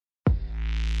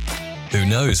Who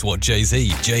knows what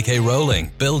Jay-Z, J.K. Rowling,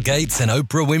 Bill Gates and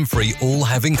Oprah Winfrey all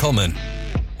have in common?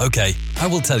 Okay, I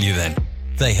will tell you then.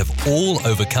 They have all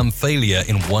overcome failure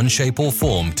in one shape or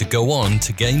form to go on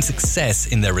to gain success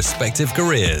in their respective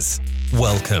careers.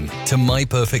 Welcome to My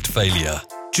Perfect Failure.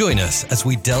 Join us as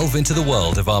we delve into the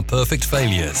world of our perfect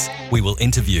failures. We will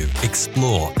interview,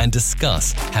 explore, and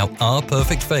discuss how our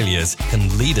perfect failures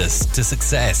can lead us to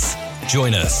success.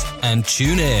 Join us and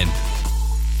tune in.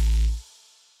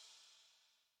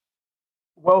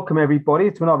 Welcome everybody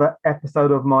to another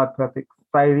episode of My Perfect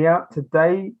Failure.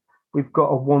 Today we've got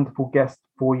a wonderful guest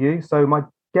for you. So my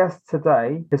guest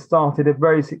today has started a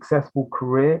very successful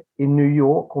career in New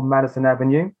York on Madison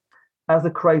Avenue as a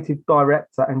creative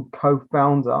director and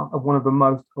co-founder of one of the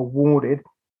most awarded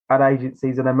ad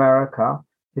agencies in America.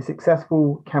 His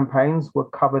successful campaigns were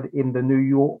covered in the New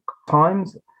York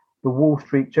Times, the Wall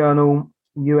Street Journal,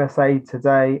 USA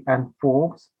Today, and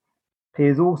Forbes. He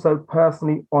is also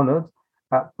personally honored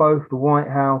at both the White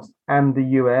House and the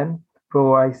UN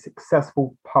for a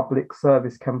successful public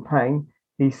service campaign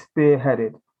he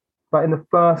spearheaded. But in the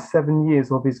first 7 years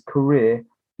of his career,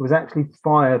 he was actually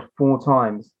fired 4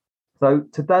 times. So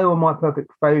today on My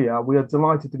Perfect Failure, we are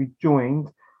delighted to be joined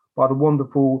by the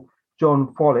wonderful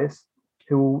John Follis,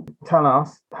 who will tell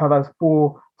us how those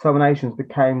 4 terminations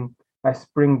became a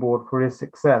springboard for his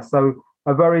success. So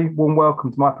a very warm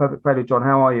welcome to My Perfect Failure, John.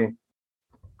 How are you?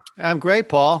 I'm great,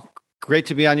 Paul. Great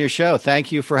to be on your show.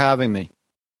 Thank you for having me.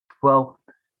 Well,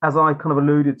 as I kind of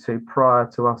alluded to prior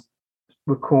to us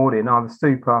recording, I'm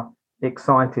super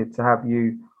excited to have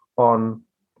you on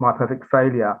My Perfect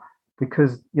Failure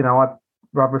because, you know, I've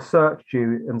researched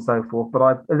you and so forth, but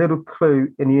a little clue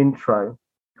in the intro.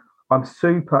 I'm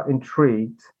super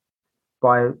intrigued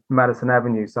by Madison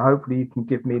Avenue. So hopefully you can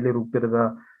give me a little bit of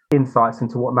insights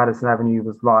into what Madison Avenue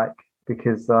was like,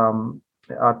 because I've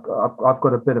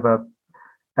got a bit of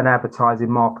an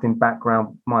advertising marketing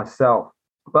background myself.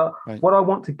 But right. What I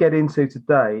want to get into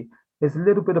today is a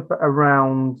little bit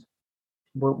around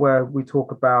where we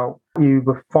talk about you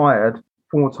were fired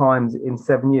 4 times in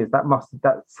 7 years. That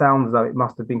sounds as though it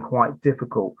must have been quite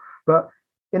difficult. But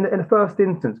in the first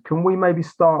instance, can we maybe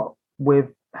start with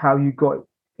how you got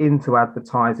into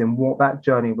advertising, what that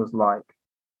journey was like?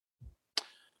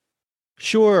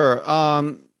 Sure.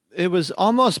 It was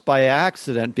almost by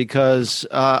accident because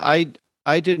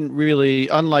I didn't really,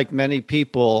 unlike many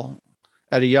people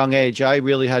at a young age, I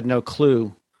really had no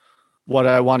clue what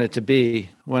I wanted to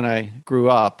be when I grew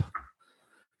up.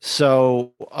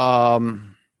 So,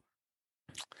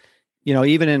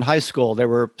 even in high school, there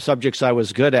were subjects I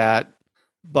was good at,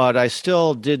 but I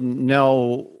still didn't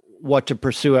know what to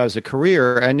pursue as a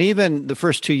career. And even the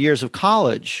first 2 years of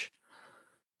college,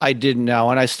 I didn't know.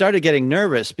 And I started getting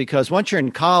nervous because once you're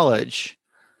in college,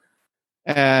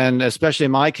 and especially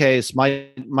in my case,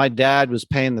 my dad was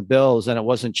paying the bills and it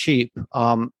wasn't cheap.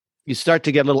 You start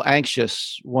to get a little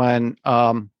anxious when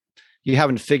you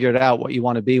haven't figured out what you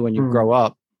want to be when you grow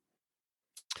up.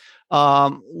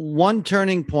 One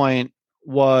turning point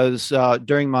was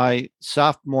during my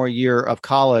sophomore year of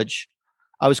college.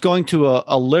 I was going to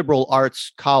a liberal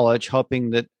arts college, hoping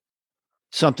that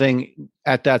something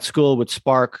at that school would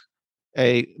spark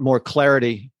a more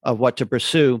clarity of what to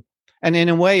pursue. And in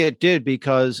a way it did,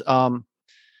 because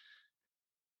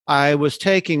I was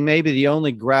taking maybe the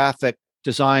only graphic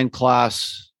design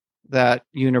class that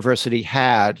university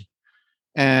had.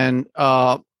 And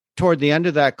toward the end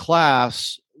of that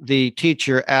class, the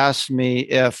teacher asked me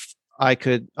if I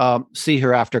could see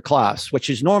her after class, which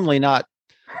is normally not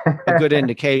a good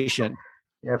indication.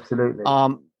 Absolutely.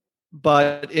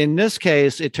 But in this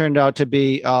case, it turned out to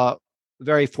be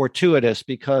very fortuitous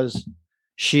because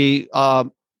she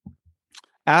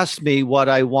asked me what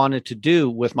I wanted to do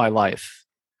with my life.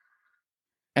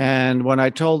 And when I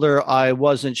told her I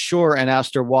wasn't sure and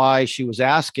asked her why she was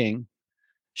asking,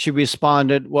 she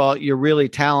responded, "Well, you're really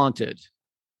talented.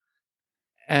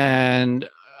 And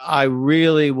I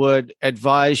really would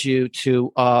advise you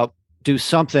to do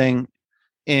something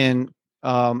in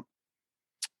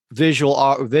visual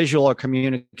or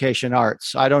communication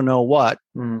arts. I don't know what,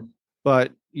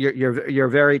 but you're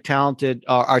very talented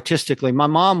artistically." My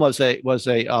mom was a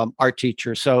art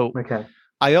teacher, so okay.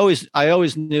 I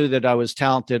always knew that I was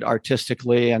talented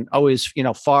artistically, and always,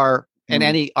 far in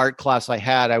any art class I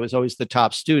had, I was always the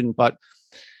top student, but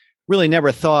really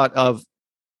never thought of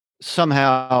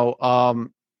somehow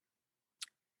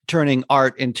turning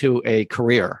art into a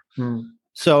career.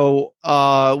 So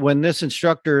when this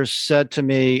instructor said to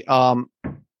me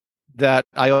that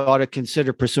I ought to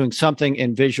consider pursuing something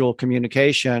in visual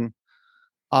communication,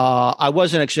 I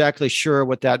wasn't exactly sure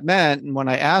what that meant. And when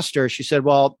I asked her, she said,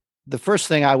 "Well, the first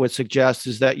thing I would suggest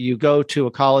is that you go to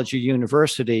a college or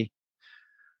university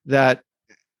that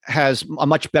has a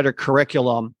much better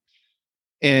curriculum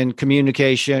in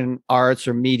communication, arts,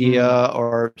 or media,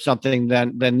 or something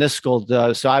than this school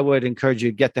does. So I would encourage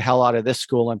you to get the hell out of this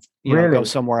school and go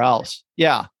somewhere else.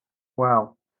 Yeah.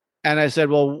 Wow. And I said,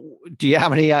 well, do you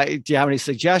have any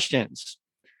suggestions?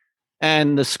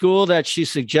 And the school that she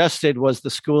suggested was the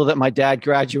school that my dad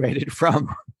graduated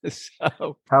from.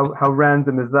 So how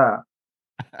random is that?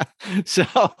 So,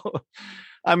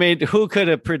 I mean, who could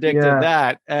have predicted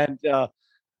that? And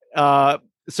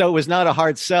so it was not a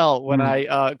hard sell when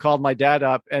I called my dad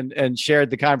up and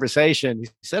shared the conversation. He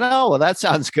said, "Oh, well, that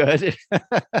sounds good."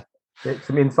 Get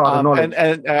some insider knowledge.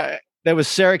 And there was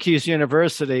Syracuse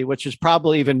University, which is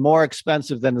probably even more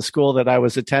expensive than the school that I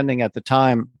was attending at the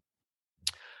time.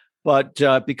 But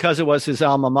because it was his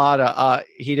alma mater,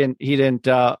 he didn't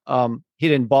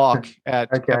balk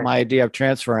at my idea of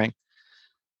transferring.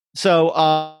 So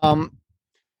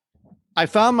I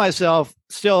found myself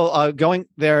still going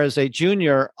there as a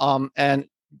junior and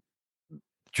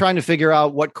trying to figure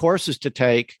out what courses to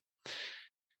take.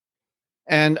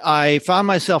 And I found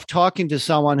myself talking to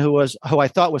someone who I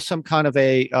thought was some kind of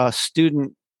a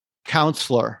student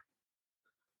counselor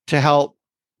to help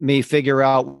me figure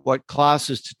out what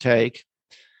classes to take.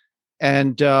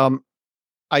 And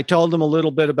I told him a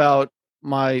little bit about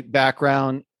my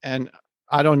background, and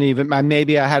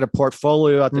maybe I had a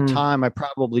portfolio at the time. I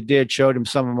probably did. Showed him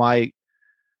some of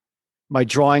my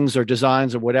drawings or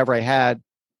designs or whatever I had.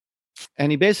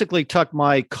 And he basically took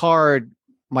my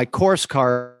course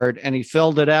card, and he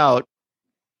filled it out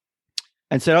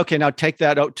and said, okay, now take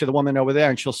that out to the woman over there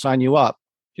and she'll sign you up.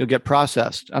 You'll get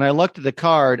processed. And I looked at the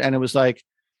card and it was like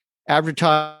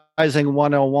advertising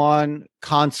 101,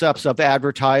 concepts of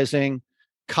advertising,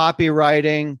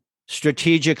 copywriting,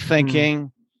 strategic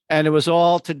thinking. And it was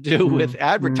all to do with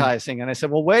advertising. And I said,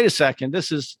 well, wait a second.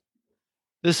 This is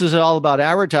all about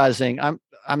advertising. I'm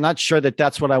not sure that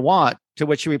that's what I want. To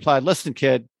which he replied, listen,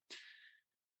 kid,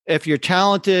 if you're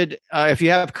talented, if you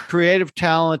have creative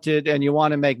talented and you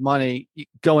want to make money,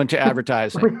 go into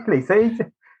advertising. Really?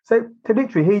 So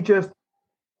literally,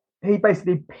 he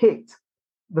basically picked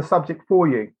the subject for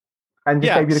you and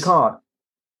just gave you the card.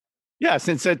 Yes,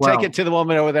 and said, take it to the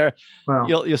woman over there. Wow.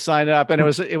 You'll sign it up. And it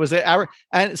was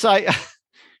and so I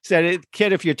said,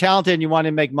 kid, if you're talented and you want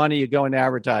to make money, you go into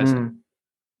advertising.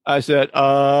 I said,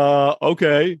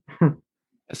 okay.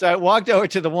 So I walked over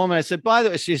to the woman. I said, by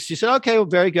the way, she said, okay, well,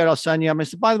 very good. I'll sign you up. I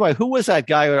said, by the way, who was that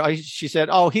guy? She said,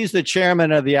 oh, he's the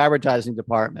chairman of the advertising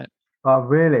department. Oh,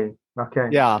 really? Okay.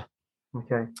 Yeah.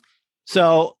 Okay.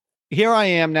 So here I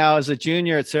am now as a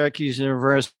junior at Syracuse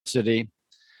University,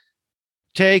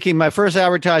 taking my first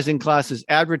advertising class is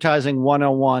Advertising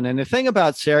 101. And the thing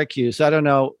about Syracuse, I don't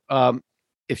know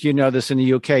if you know this in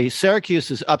the UK,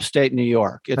 Syracuse is upstate New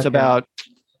York. It's about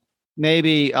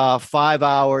maybe 5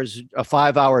 hours, a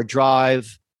 5-hour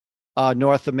drive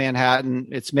north of Manhattan.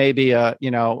 It's maybe a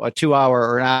 2 hour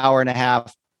or an hour and a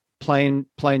half plane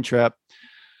trip.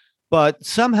 But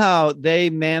somehow they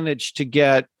managed to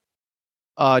get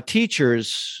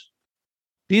teachers.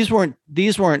 These weren't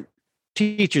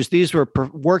teachers. These were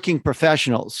working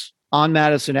professionals on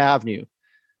Madison Avenue.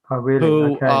 Oh,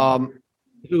 really?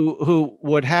 Who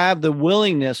would have the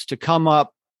willingness to come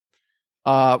up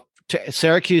to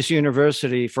Syracuse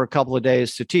University for a couple of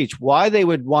days to teach. Why they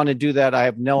would want to do that, I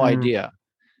have no idea.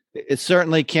 It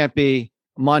certainly can't be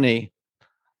money.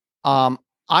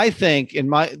 I think in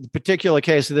my particular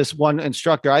case of this one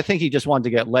instructor, I think he just wanted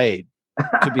to get laid,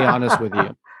 to be honest with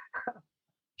you.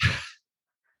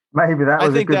 Maybe that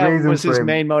was a good reason for him. I think that was his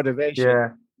main motivation. Yeah,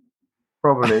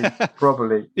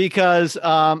 probably. Because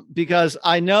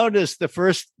I noticed the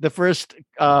first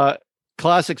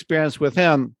class experience with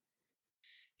him,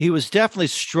 he was definitely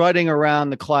strutting around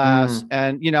the class.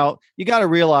 And, you got to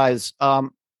realize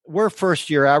we're first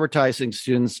year advertising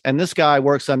students, and this guy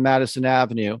works on Madison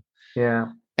Avenue. Yeah.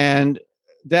 And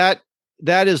that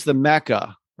is the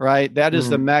Mecca, right? That is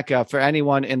the Mecca for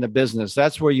anyone in the business.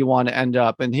 That's where you want to end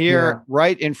up. And here,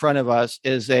 right in front of us,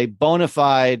 is a bona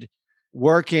fide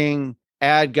working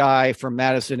ad guy from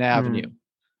Madison Avenue.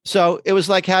 So it was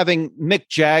like having Mick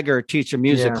Jagger teach a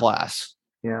music class.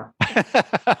 Yeah.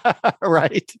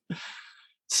 Right.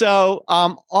 So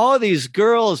all of these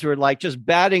girls were like just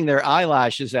batting their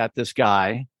eyelashes at this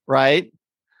guy, right?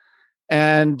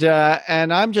 And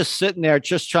I'm just sitting there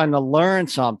just trying to learn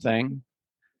something.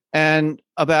 And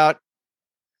about,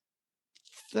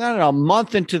 I don't know, a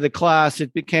month into the class,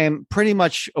 it became pretty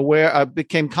much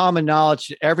became common knowledge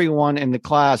to everyone in the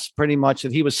class pretty much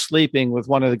that he was sleeping with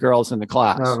one of the girls in the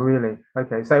class. Oh, really?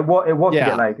 Okay. So it was to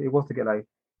get laid. It was to get laid.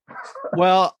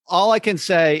 Well, all I can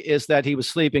say is that he was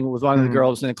sleeping with one of the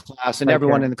girls in the class, and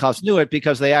everyone in the class knew it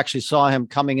because they actually saw him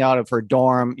coming out of her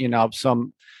dorm,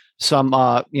 some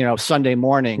Sunday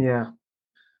morning. Yeah.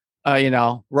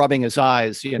 Rubbing his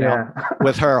eyes,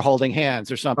 with her holding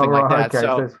hands or something like that.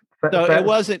 Okay. So it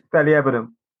wasn't fairly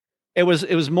evident. It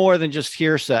was more than just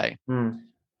hearsay,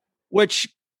 which,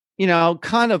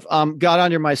 kind of got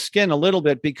under my skin a little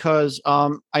bit because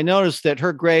I noticed that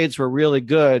her grades were really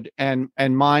good and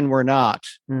mine were not.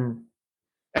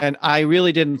 And I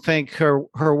really didn't think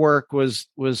her work was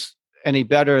any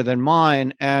better than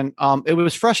mine. And it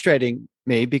was frustrating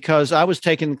me because I was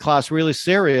taking the class really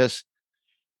serious.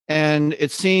 And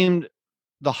it seemed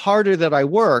the harder that I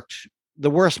worked, the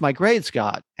worse my grades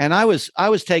got. And I was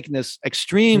taking this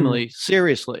extremely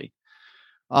seriously.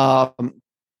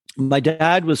 My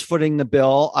dad was footing the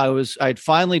bill. I'd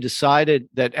finally decided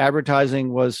that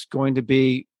advertising was going to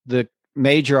be the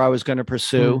major I was going to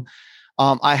pursue.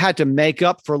 I had to make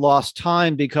up for lost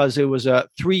time because it was a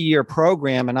 3-year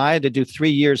program and I had to do 3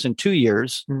 years in 2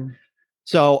 years.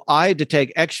 So I had to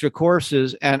take extra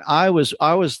courses, and I was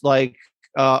like,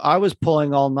 I was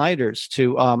pulling all-nighters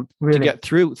to get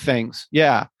through things.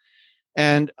 Yeah.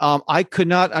 And I could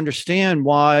not understand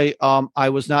why I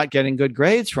was not getting good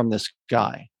grades from this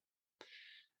guy.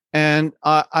 And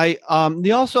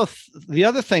the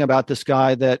other thing about this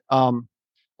guy that,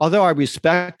 although I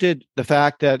respected the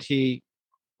fact that he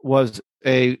was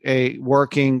a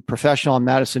working professional on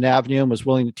Madison Avenue and was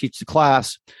willing to teach the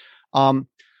class,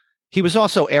 he was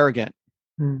also arrogant.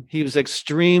 He was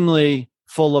extremely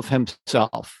full of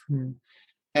himself.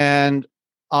 And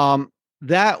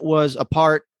that was a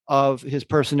part of his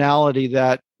personality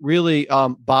that really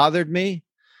bothered me.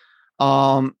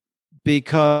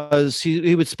 Because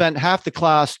he would spend half the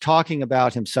class talking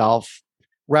about himself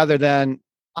rather than,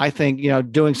 I think,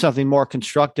 doing something more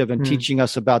constructive and teaching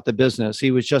us about the business. He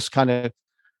was just kind of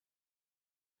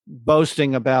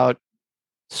boasting about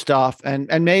stuff. And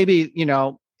maybe,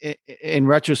 in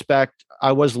retrospect,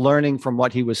 I was learning from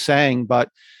what he was saying, but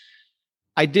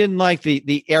I didn't like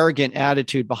the arrogant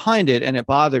attitude behind it, and it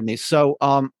bothered me. So,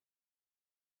 the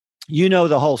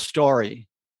whole story.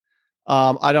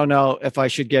 I don't know if I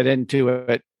should get into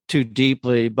it too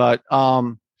deeply, but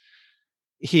I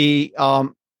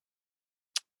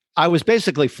was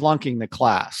basically flunking the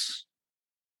class,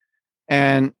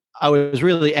 and I was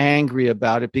really angry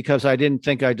about it because I didn't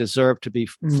think I deserved to be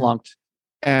flunked.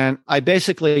 And I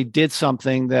basically did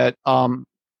something that kind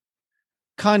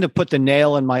of put the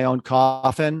nail in my own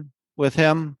coffin with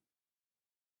him.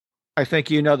 I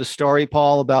think you know the story,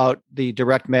 Paul, about the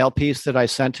direct mail piece that I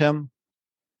sent him.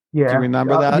 Yeah. Do you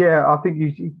remember that? Yeah, I think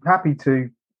you're happy to,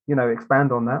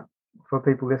 expand on that for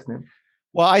people listening.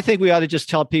 Well, I think we ought to just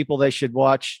tell people they should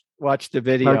watch the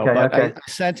video. Okay. I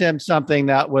sent him something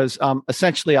that was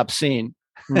essentially obscene.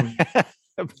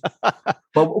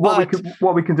 Well,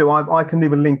 what we can do, I can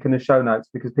leave a link in the show notes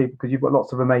because you've got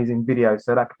lots of amazing videos,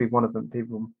 so that could be one of them.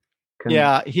 People can.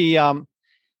 Yeah, he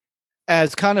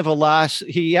as kind of a last,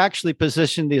 he actually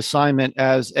positioned the assignment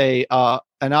as an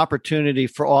opportunity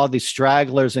for all these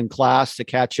stragglers in class to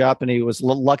catch up, and he was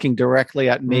looking directly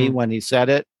at me when he said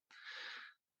it.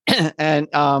 And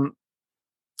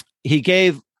he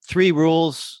gave 3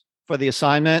 rules for the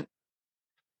assignment,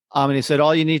 and he said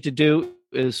all you need to do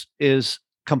is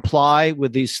comply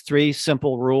with these 3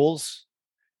 simple rules,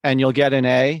 and you'll get an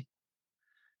A.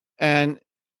 And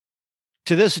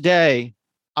to this day,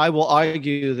 I will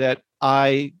argue that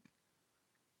I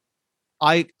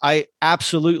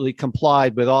absolutely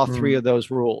complied with all 3 of those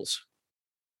rules.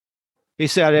 He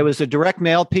said it was a direct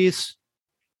mail piece.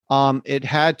 It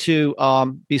had to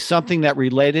be something that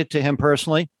related to him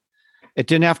personally. It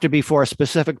didn't have to be for a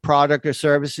specific product or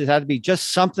service. It had to be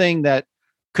just something that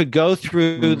could go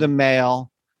through the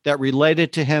mail that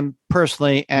related to him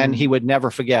personally, and he would never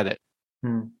forget it.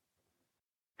 And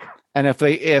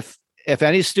if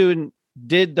any student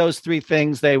did those 3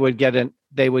 things, they would get an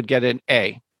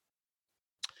A.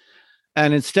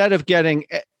 And instead of getting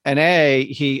an A,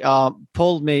 he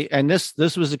pulled me. And this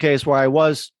was the case where I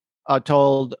was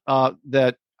told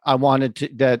that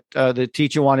the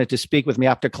teacher wanted to speak with me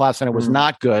after class, and it was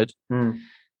not good.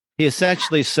 He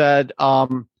essentially said,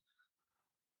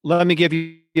 "Let me give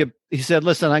you." He said,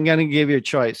 "Listen, I'm going to give you a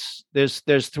choice.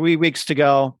 There's 3 weeks to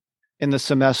go in the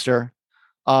semester.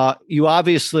 You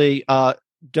obviously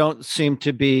don't seem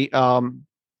to be a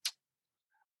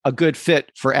good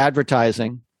fit for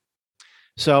advertising.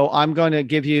 So I'm going to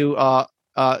give you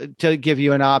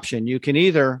an option. You can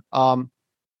either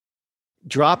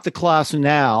drop the class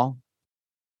now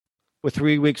with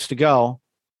 3 weeks to go,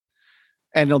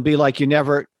 and it'll be like you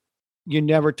never you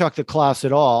never took the class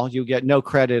at all. You get no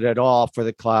credit at all for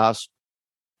the class.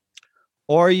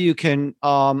 Or you can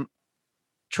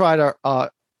try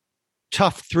to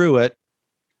tough through it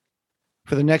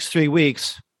for the next 3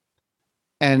 weeks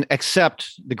and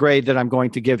accept the grade that I'm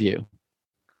going to give you.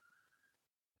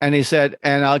 And he said,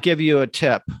 and I'll give you a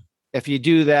tip. If you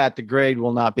do that, the grade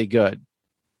will not be good.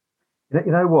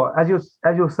 You know what? As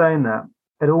you're saying that,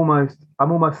 I'm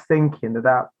almost thinking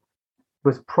that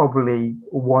was probably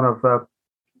one of the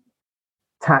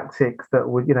tactics that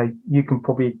would, you can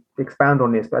probably expound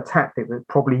on this, but a tactic that's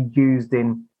probably used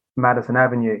in Madison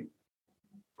Avenue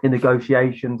in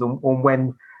negotiations on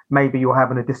when maybe you're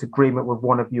having a disagreement with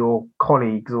one of your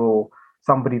colleagues or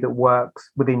somebody that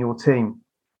works within your team.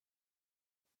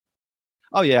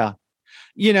 Oh, yeah.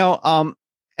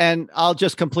 And I'll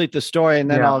just complete the story and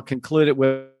then I'll conclude it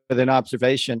with an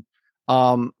observation.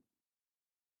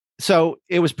 So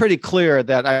it was pretty clear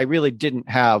that I really didn't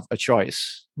have a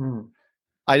choice.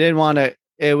 I didn't want to,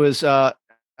 it was, as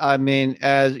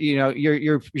you know,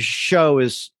 your show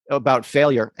is about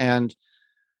failure. And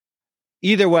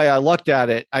either way I looked at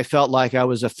it, I felt like I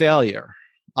was a failure.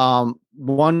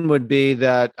 One would be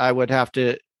that I would have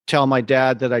to tell my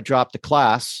dad that I dropped the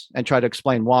class and try to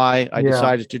explain why I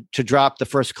decided to drop the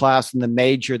first class in the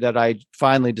major that I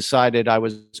finally decided I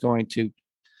was going to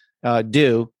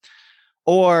do,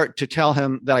 or to tell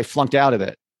him that I flunked out of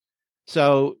it.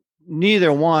 So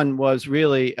neither one was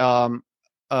really a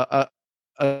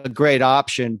great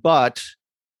option, but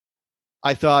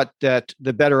I thought that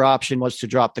the better option was to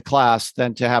drop the class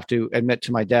than to have to admit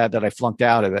to my dad that I flunked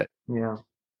out of it. Yeah.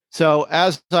 So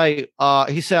as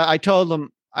he said,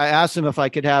 I asked him if I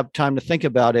could have time to think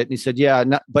about it. And he said, yeah,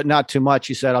 but not too much.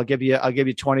 He said, I'll give you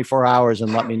 24 hours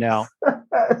and let me know.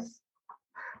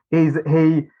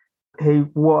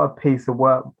 What a piece of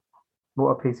work. What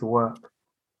a piece of work.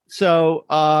 So,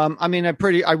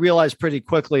 I realized pretty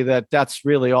quickly that that's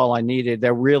really all I needed.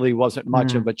 There really wasn't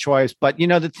much of a choice. But,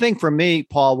 the thing for me,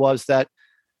 Paul, was that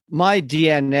my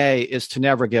DNA is to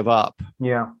never give up.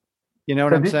 Yeah. You know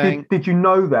what I'm saying? Did you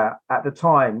know that at the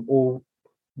time, or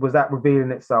was that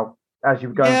revealing itself as you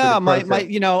were going through the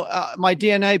process? My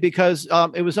DNA, because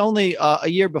it was only a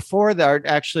year before that.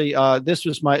 Actually, this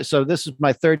is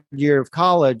my third year of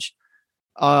college.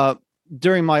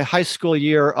 During my high school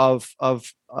year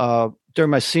during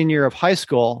my senior year of high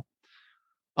school,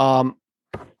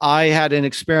 I had an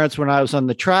experience when I was on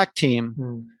the track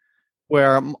team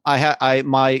where I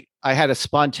had a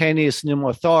spontaneous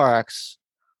pneumothorax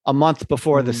a month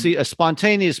before a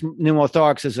spontaneous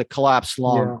pneumothorax is a collapsed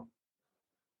lung. Yeah.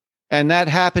 And that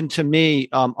happened to me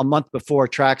a month before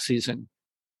track season.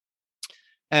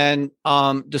 And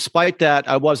despite that,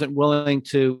 I wasn't willing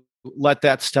to let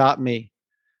that stop me.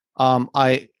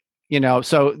 I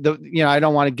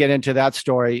don't want to get into that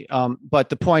story. But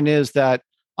the point is that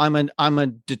I'm a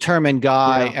determined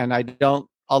guy, and I don't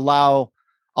allow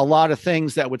a lot of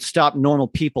things that would stop normal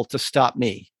people to stop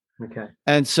me. Okay.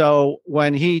 And so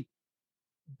when he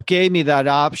gave me that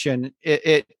option,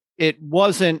 it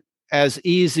wasn't as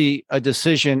easy a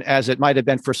decision as it might have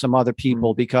been for some other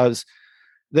people, because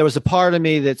there was a part of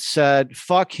me that said,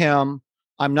 fuck him.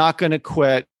 I'm not going to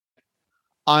quit.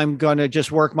 I'm going to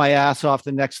just work my ass off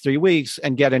the next 3 weeks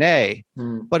and get an A.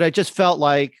 But I just felt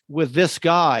like with this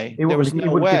guy, there was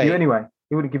no way. Give you anyway.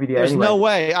 He wouldn't give you the A. There's anyway. no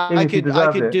way I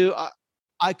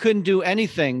couldn't do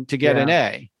anything to get an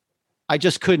A. I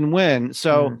just couldn't win.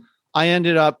 So I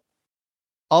ended up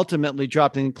ultimately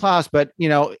dropping the class. But,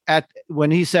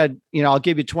 when he said, I'll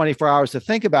give you 24 hours to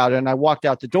think about it, and I walked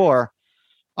out the door,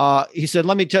 he said,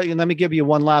 let me give you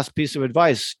one last piece of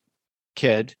advice,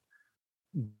 kid.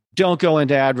 Don't go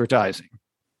into advertising.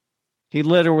 He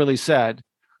literally said,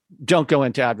 don't go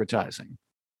into advertising.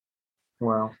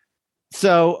 Wow.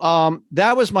 So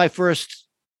that was my first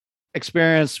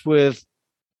experience with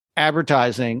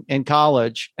advertising in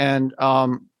college. And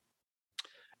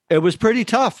it was pretty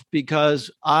tough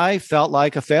because I felt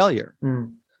like a failure.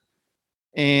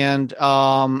 And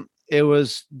it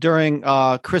was during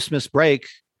Christmas break.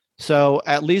 So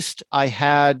at least I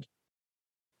had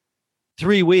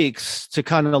 3 weeks to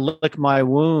kind of lick my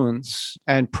wounds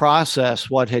and process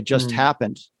what had just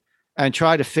happened and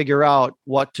try to figure out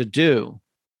what to do.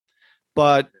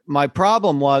 But my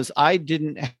problem was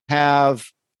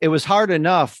it was hard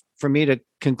enough for me to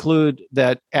conclude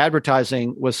that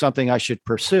advertising was something I should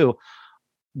pursue.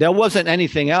 There wasn't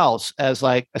anything else as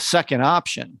like a second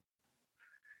option.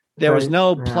 There was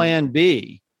no plan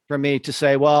B for me to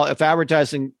say, well, if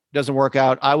advertising doesn't work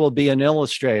out, I will be an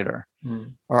illustrator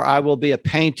or I will be a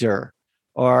painter,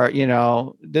 or,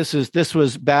 this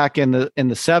was back in the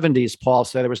 70s, Paul.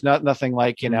 So there was nothing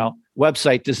like,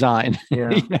 website design.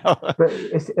 Yeah. You know? But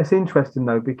it's interesting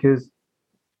though, because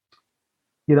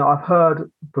I've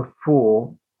heard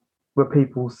before where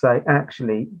people say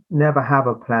actually never have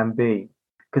a plan B,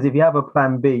 because if you have a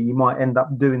plan B, you might end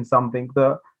up doing something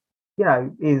that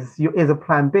is a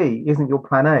plan B, isn't your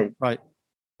plan A.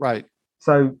 Right.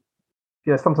 So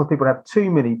sometimes people have too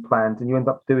many plans, and you end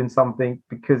up doing something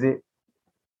because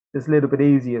it's a little bit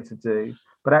easier to do,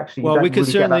 but actually you don't really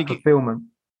get that fulfillment.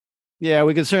 Yeah,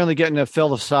 we could certainly get in a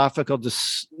philosophical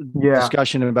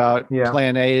discussion about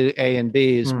plan A and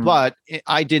Bs, but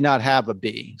I did not have a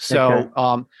B. So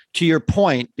to your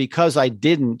point, because I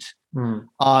didn't,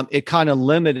 it kind of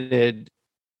limited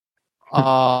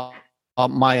my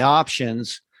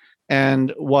options.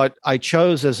 And what I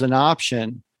chose as an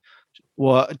option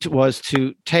was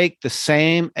to take the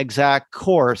same exact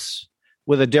course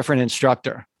with a different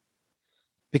instructor.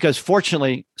 Because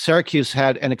fortunately, Syracuse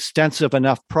had an extensive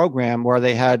enough program where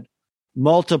they had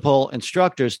multiple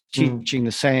instructors teaching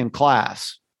the same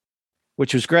class,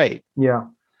 which was great. Yeah.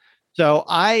 So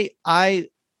I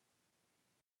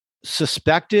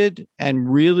suspected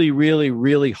and really, really,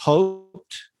 really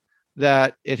hoped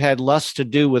that it had less to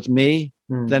do with me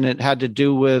than it had to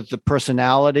do with the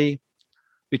personality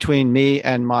between me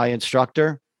and my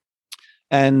instructor.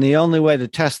 And the only way to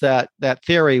test that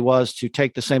theory was to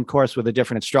take the same course with a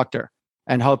different instructor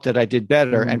and hope that I did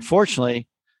better. And fortunately,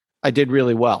 I did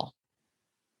really well.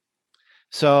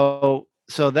 So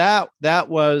that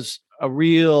was a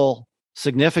real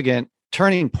significant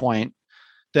turning point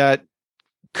that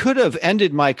could have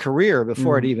ended my career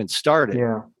before it even started.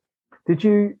 Yeah. Did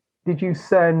you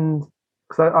send?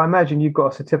 Because I imagine you've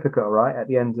got a certificate, right, at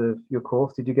the end of your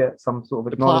course. Did you get some sort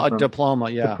of acknowledgement? Diploma,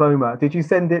 yeah. Diploma. Did you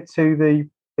send it to the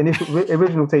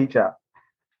original teacher?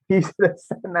 You should have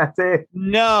sent that in.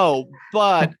 No,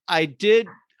 but I did.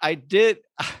 You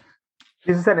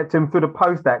should send it to him through the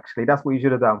post, actually. That's what you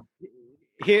should have done.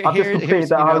 I've just completed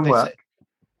that homework.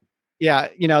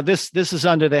 This is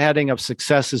under the heading of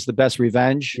success is the best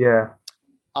revenge. Yeah.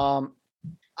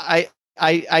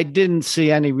 I didn't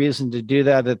see any reason to do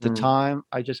that at the time.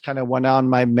 I just kind of went on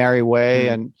my merry way.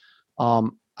 And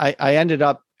I ended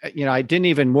up, I didn't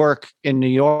even work in New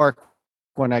York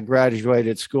when I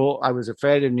graduated school. I was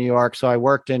afraid of New York. So I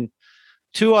worked in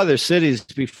 2 other cities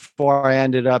before I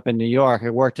ended up in New York.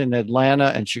 I worked in Atlanta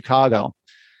and Chicago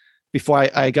before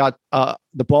I got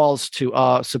the balls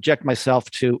to subject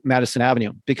myself to Madison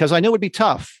Avenue, because I knew it would be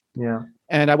tough. Yeah.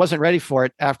 And I wasn't ready for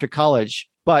it after college.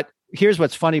 But here's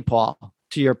what's funny, Paul,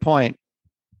 to your point.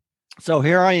 So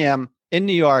here I am in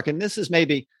New York, and this is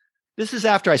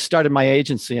after I started my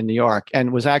agency in New York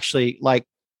and was actually like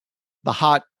the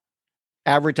hot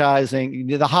advertising,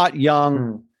 the hot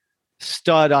young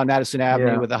stud on Madison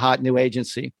Avenue with a hot new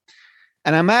agency.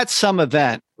 And I'm at some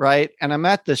event, right? And I'm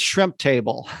at the shrimp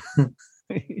table,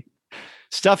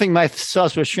 stuffing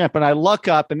myself with shrimp. And I look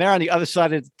up, and there on the other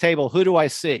side of the table, who do I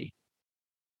see?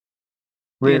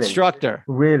 Really? The instructor.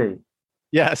 Really?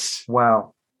 Yes.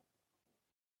 Wow.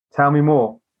 Tell me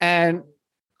more. And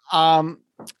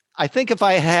I think if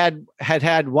I had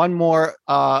one more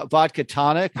vodka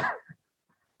tonic,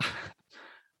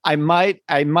 I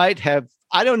might have,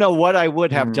 I don't know what I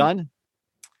would have done.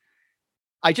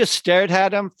 I just stared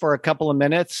at him for a couple of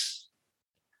minutes,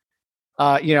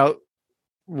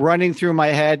 running through my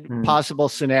head possible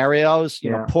scenarios,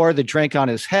 pour the drink on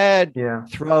his head,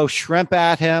 throw shrimp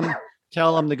at him,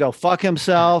 tell him to go fuck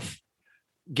himself,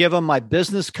 give him my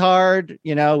business card,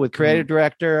 with creative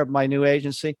director of my new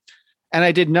agency. And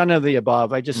I did none of the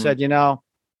above. I just said, I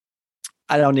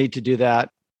don't need to do that.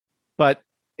 But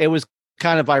it was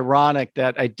kind of ironic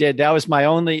that I did. That was my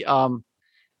only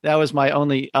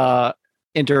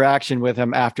interaction with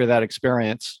him after that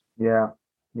experience. Yeah.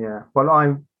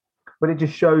 But it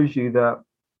just shows you that,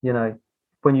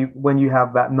 when you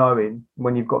have that knowing,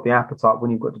 when you've got the appetite,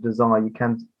 when you've got the desire, you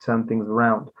can turn things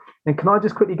around. And can I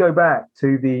just quickly go back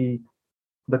to the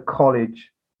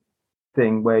college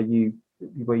thing where you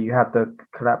had the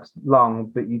collapsed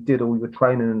lung, but you did all your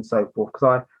training and so forth?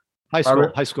 Because high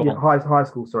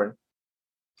school, sorry.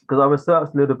 Because I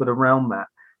researched a little bit around that,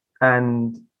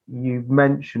 and you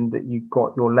mentioned that you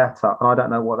got your letter, and I don't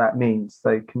know what that means.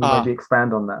 So can you maybe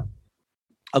expand on that?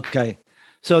 Okay.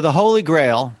 So the Holy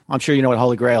Grail, I'm sure you know what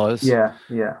Holy Grail is. Yeah.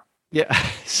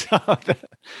 So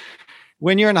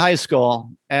when you're in high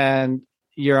school and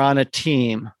you're on a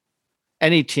team,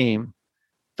 any team,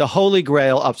 the Holy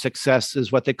Grail of success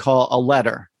is what they call a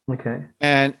letter. Okay.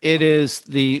 And it is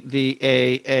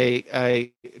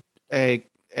a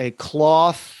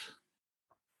cloth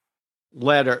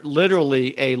letter,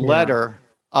 literally a letter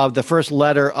of the first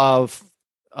letter of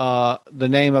the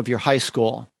name of your high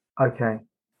school. Okay.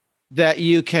 that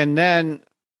you can then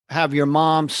have your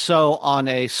mom sew on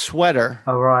a sweater.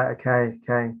 Oh, right. Okay.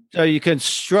 Okay. So you can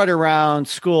strut around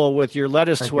school with your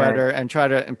lettuce sweater and try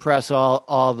to impress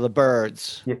all the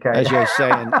birds, Okay. as you say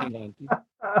in England.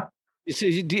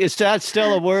 Is that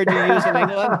still a word you use in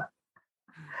England?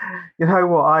 You know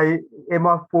what? In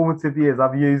my formative years,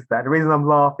 I've used that. The reason I'm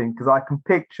laughing because I can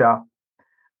picture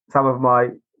some of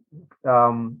my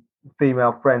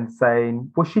female friends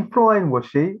saying, "Was she flying? Was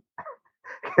she?"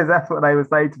 Because that's what they would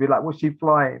say to me, like, "Was she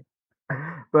flying?"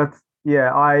 But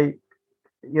yeah,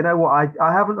 you know what?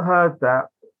 I haven't heard that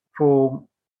for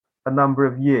a number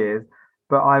of years,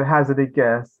 but I hazard a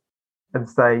guess and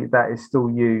say that is still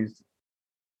used.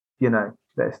 You know,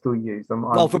 that is still used.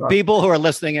 Well, for people who are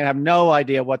listening and have no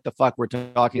idea what the fuck we're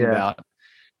talking about,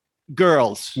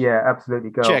 girls. Yeah,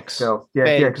 absolutely. Girls. Chicks. Girls. Yeah,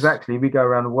 babes. yeah, exactly. We go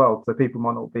around the world, so people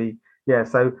might not be. Yeah,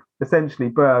 so essentially,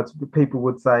 birds. People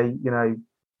would say,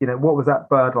 what was that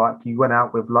bird like you went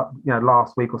out with,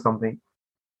 last week or something?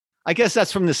 I guess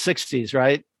that's from the 60s,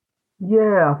 right?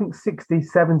 Yeah, I think 60s,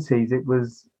 70s. It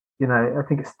was, I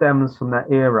think it stems from that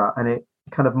era, and it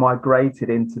kind of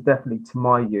migrated into definitely to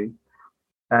my youth.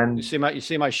 And you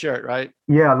see my shirt, right?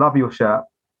 Yeah, I love your shirt.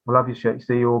 I love your shirt. You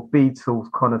see your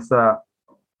Beatles connoisseur.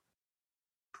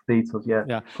 Beatles, yeah.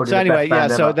 Yeah. Probably so anyway, yeah.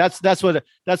 ever. So that's what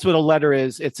a letter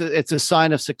is. It's a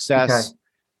sign of success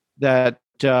that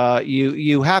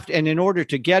you have to, and in order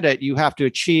to get it, you have to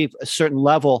achieve a certain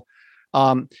level.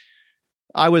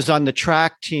 I was on the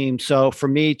track team, so for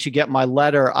me to get my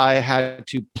letter, I had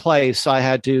to place. I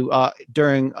had to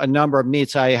during a number of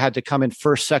meets, I had to come in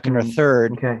first, second, or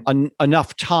third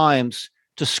enough times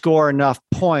to score enough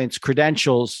points,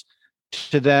 credentials,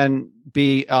 to then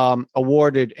be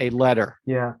awarded a letter.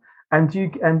 Yeah, and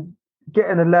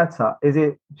getting a letter, is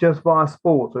it just via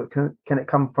sports, or can it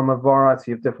come from a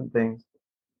variety of different things?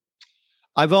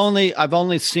 I've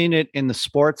only seen it in the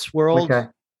sports world. Okay.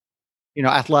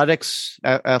 Athletic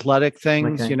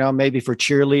things, maybe for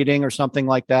cheerleading or something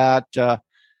like that.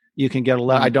 You can get a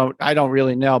letter. I don't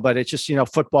really know, but it's just,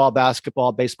 football,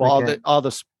 basketball, baseball, all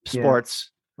the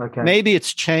sports. Yeah. Okay. Maybe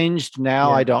it's changed now.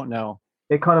 Yeah. I don't know.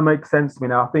 It kind of makes sense to me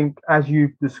now. I think as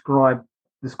you described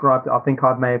it, I think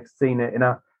I may have seen it in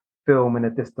a film in a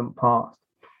distant past.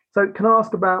 So can I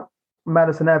ask about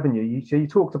Madison Avenue? You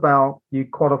talked about, you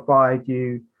qualified,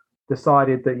 you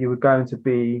decided that you were going to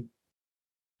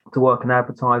work in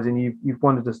advertising. You've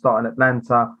wanted to start in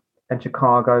Atlanta and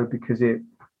Chicago because it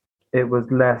was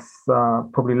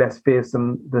probably less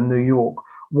fearsome than New York.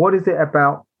 What is it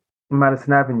about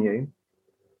Madison Avenue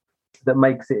that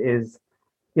makes it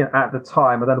at the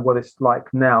time, I don't know what it's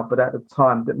like now, but at the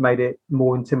time that made it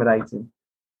more intimidating?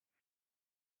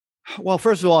 Well,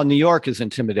 first of all, New York is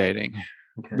intimidating,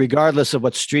 regardless of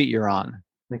what street you're on.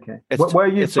 Okay. Where are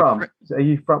you from? Where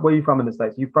are you from in the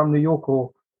States? Are you from New York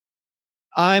or?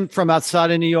 I'm from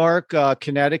outside of New York,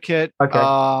 Connecticut. Okay.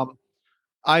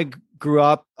 I grew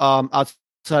up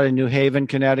outside of New Haven,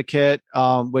 Connecticut,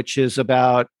 which is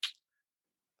about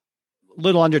a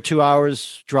little under 2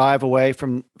 hours drive away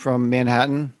from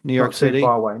Manhattan, New York City.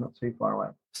 Not too far away.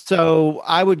 So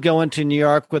I would go into New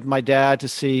York with my dad to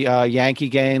see Yankee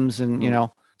games and,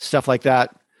 stuff like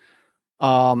that.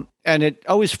 And it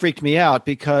always freaked me out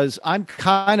because I'm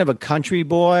kind of a country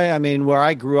boy. I mean, where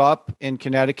I grew up in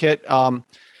Connecticut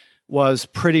was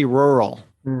pretty rural.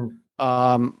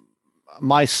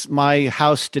 My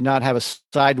house did not have a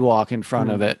sidewalk in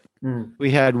front of it.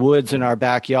 We had woods in our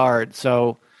backyard.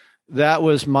 So that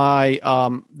was my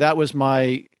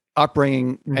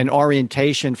upbringing and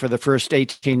orientation for the first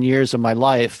 18 years of my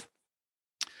life.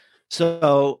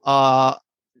 So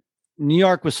New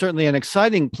York was certainly an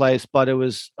exciting place, but it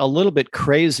was a little bit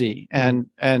crazy and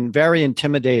very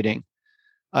intimidating.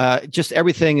 Just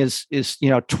everything is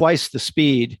twice the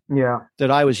speed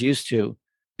that I was used to.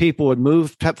 People would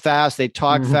move fast, they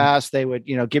talk fast, they would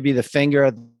give you the finger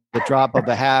at the drop of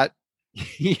the hat.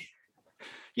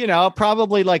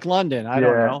 Probably like London. I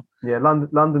don't know. Yeah,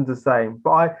 London's the same.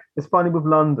 But it's funny with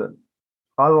London.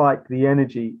 I like the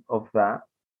energy of that,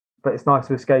 but it's nice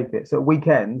to escape it. So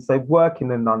weekends, working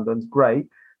in London's great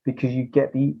because you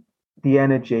get the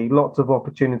energy, lots of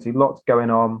opportunity, lots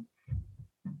going on.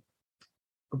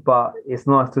 But it's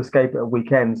nice to escape at a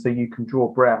weekend so you can draw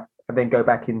breath and then go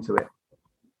back into it.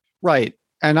 Right.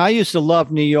 And I used to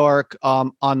love New York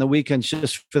on the weekends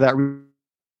just for that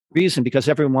reason, because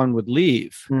everyone would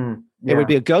leave. It would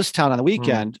be a ghost town on the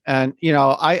weekend. And,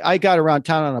 I got around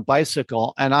town on a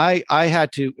bicycle and I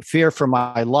had to fear for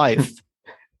my life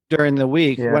during the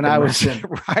week when I was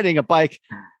riding a bike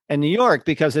in New York,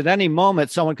 because at any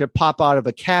moment someone could pop out of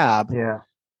a cab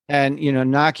and,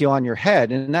 knock you on your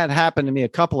head. And that happened to me a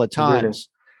couple of times. Really?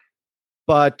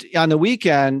 But on the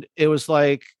weekend, it was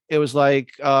like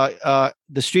the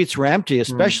streets were empty,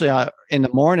 especially in the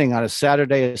morning on a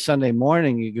Saturday or Sunday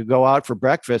morning. You could go out for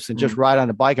breakfast and just ride on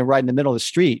a bike and ride in the middle of the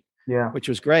street, which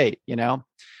was great,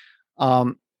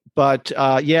 to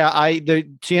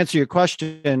answer your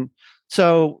question,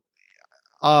 so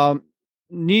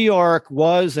New York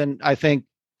was, and I think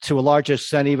to a large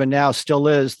extent even now still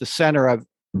is, the center of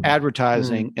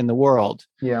advertising in the world.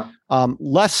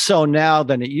 Less so now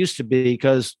than it used to be,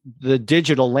 because the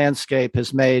digital landscape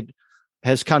has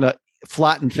kind of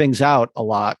flattened things out a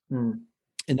lot in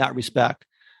that respect.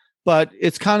 But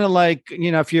it's kind of like,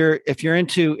 if you're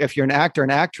an actor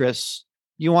and actress,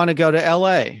 you want to go to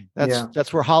LA.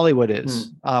 That's where Hollywood is.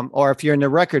 Or if you're in the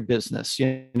record business,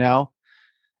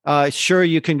 sure,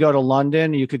 you can go to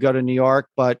London, you could go to New York,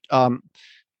 but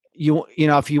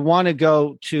if you want to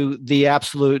go to the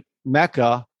absolute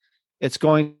Mecca, it's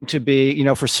going to be,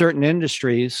 for certain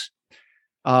industries,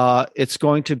 it's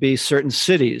going to be certain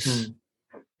cities,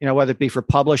 whether it be for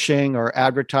publishing or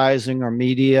advertising or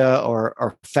media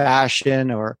or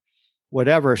fashion or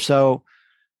whatever. So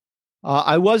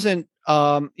I wasn't,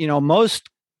 most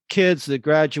kids that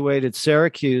graduated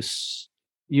Syracuse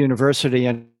University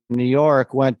in New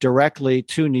York went directly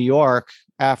to New York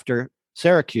after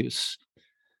Syracuse.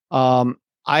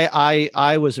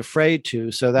 I was afraid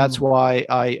to, so that's why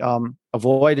I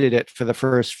avoided it for the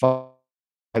first 5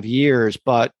 years.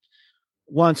 But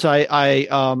once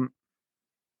I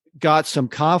got some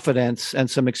confidence and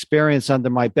some experience under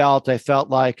my belt, I felt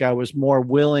like I was more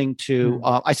willing to.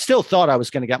 I still thought I was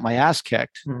going to get my ass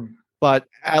kicked, but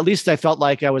at least I felt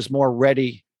like I was more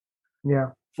ready.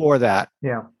 For that.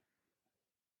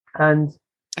 And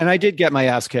I did get my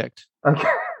ass kicked. Okay.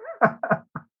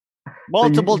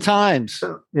 Multiple times.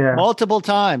 Multiple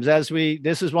times.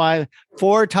 This is why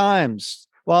 4 times.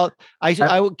 Well, I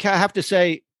have to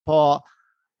say, Paul,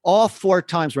 all 4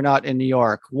 times were not in New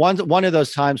York. One of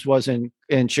those times was in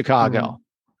Chicago.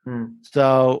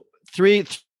 So three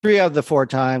of the 4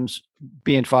 times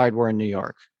being fired were in New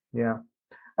York.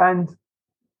 And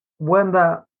when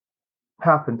that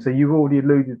happened, so you've already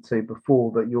alluded to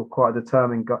before that you're quite a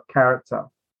determined character.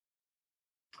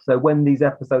 So when these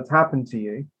episodes happened to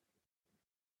you,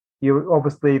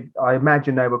 obviously, I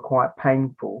imagine they were quite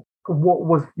painful. What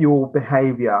was your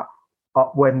behavior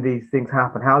when these things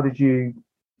happened? How did you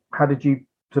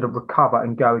sort of recover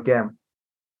and go again?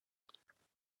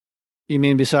 You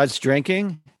mean besides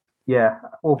drinking? Yeah,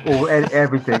 or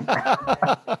everything.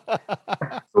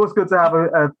 It's always good to have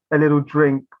a little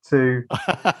drink to,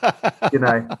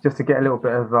 just to get a little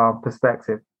bit of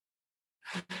perspective.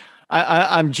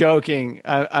 I'm joking.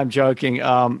 I'm joking.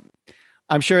 I'm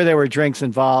sure there were drinks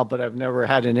involved, but I've never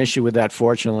had an issue with that,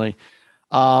 fortunately.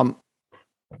 Part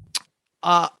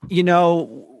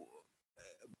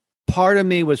of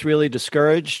me was really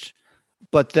discouraged,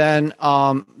 but then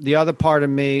the other part of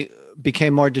me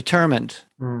became more determined.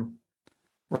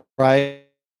 Right.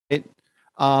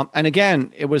 And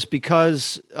again, it was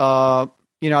because, I'd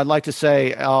like to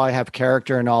say, I have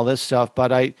character and all this stuff,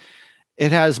 but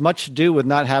it has much to do with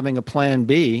not having a plan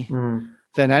B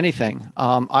than anything.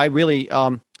 I really,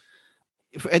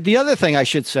 the other thing I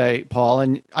should say, Paul,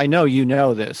 and I know you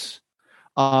know this,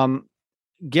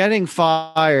 getting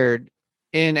fired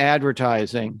in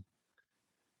advertising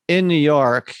in New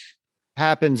York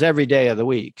happens every day of the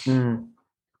week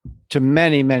to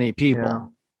many, many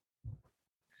people.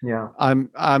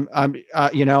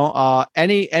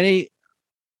 Any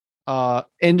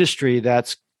industry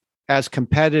that's as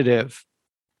competitive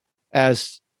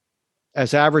as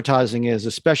advertising is,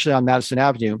 especially on Madison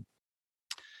Avenue,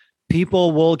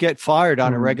 people will get fired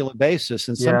on a regular basis.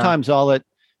 And sometimes all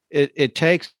it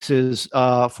takes is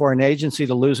for an agency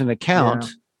to lose an account,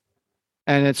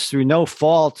 and it's through no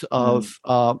fault of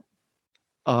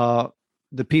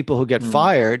the people who get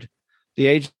fired. The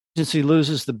agency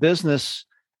loses the business.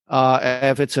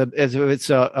 If it's a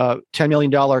 $10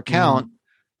 million account,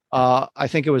 I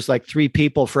think it was like 3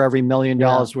 people for every $1 million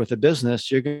worth of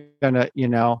business. You're gonna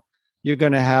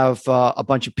have a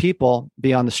bunch of people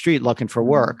be on the street looking for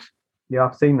work. Yeah,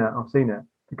 I've seen that.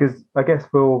 Because I guess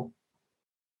for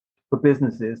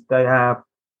businesses, they have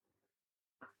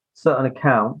certain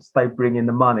accounts, they bring in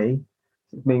the money.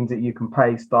 It means that you can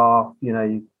pay staff,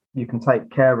 you can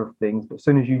take care of things. But as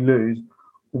soon as you lose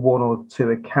 1 or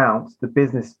 2 accounts, the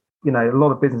business, a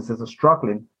lot of businesses are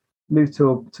struggling, lose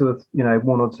to 1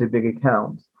 or 2 big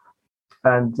accounts.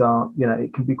 And,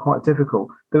 it can be quite difficult.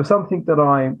 There was something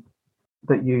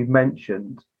that you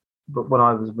mentioned, but when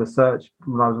I was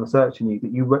researching you,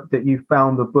 that you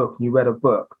found a book and you read a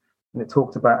book and it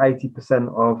talked about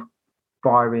 80% of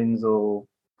firings or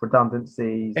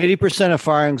redundancies. 80% of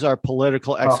firings are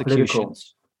political Political.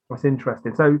 executions. That's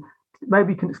interesting. So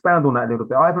maybe you can expand on that a little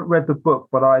bit. I haven't read the book,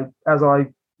 but as I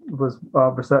was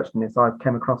researching this, I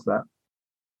came across that.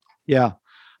 Yeah.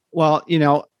 Well,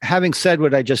 having said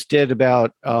what I just did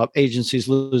about agencies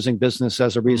losing business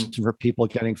as a reason for people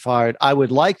getting fired, I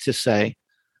would like to say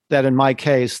that in my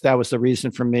case, that was the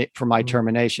reason for my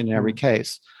termination in every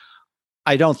case.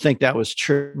 I don't think that was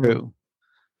true.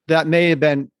 That may have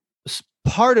been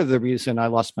part of the reason I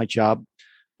lost my job,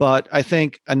 but I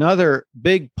think another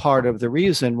big part of the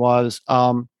reason was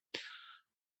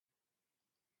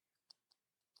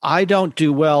I don't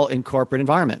do well in corporate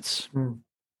environments.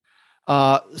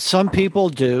 Some people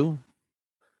do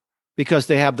because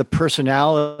they have the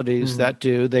personalities that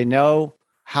do. They know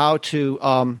how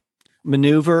to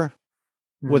maneuver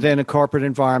within a corporate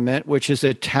environment, which is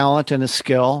a talent and a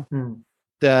skill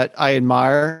that I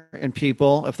admire in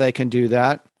people if they can do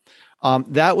that.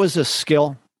 That was a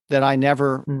skill that I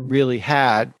never really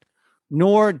had,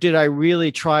 nor did I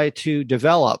really try to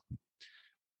develop.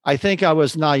 I think I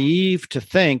was naive to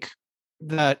think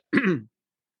that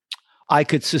I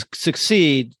could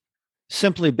succeed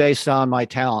simply based on my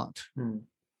talent.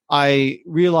 I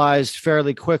realized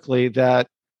fairly quickly that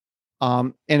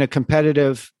in a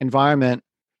competitive environment,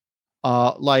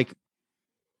 like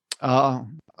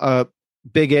a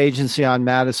big agency on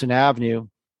Madison Avenue,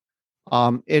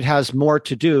 it has more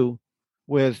to do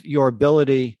with your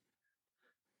ability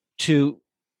to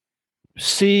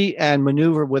see and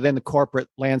maneuver within the corporate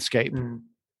landscape.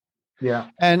 Yeah.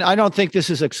 And I don't think this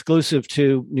is exclusive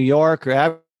to New York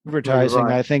or advertising.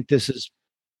 Right. I think this is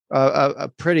a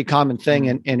pretty common thing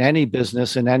in any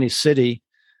business, in any city.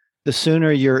 The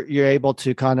sooner you're able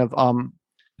to kind of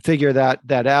figure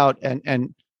that out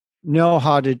and know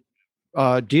how to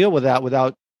deal with that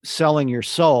without selling your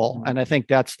soul. And I think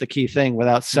that's the key thing,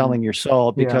 without selling your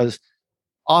soul, because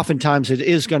oftentimes it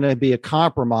is going to be a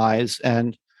compromise,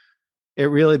 and it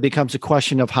really becomes a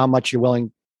question of how much you're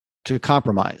willing to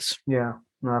compromise. Yeah,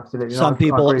 no, absolutely. Some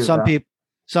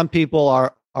people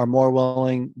are more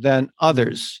willing than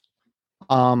others.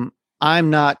 I'm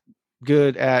not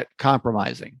good at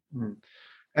compromising.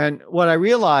 And what I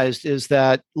realized is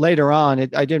that later on,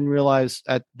 I didn't realize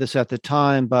this at the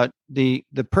time, but the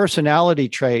personality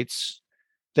traits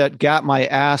that got my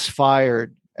ass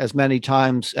fired as many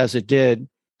times as it did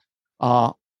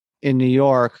in New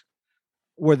York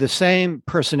were the same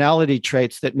personality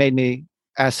traits that made me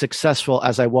as successful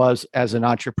as I was as an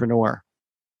entrepreneur.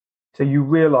 So you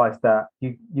realized that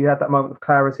you had that moment of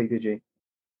clarity, did you?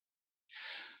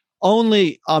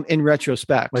 Only in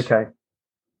retrospect. Okay.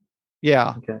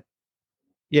 Yeah. Okay.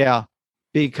 Yeah.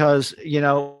 Because,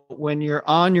 when you're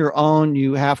on your own,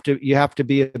 you have to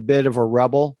be a bit of a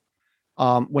rebel.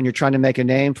 When you're trying to make a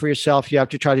name for yourself, you have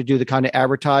to try to do the kind of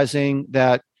advertising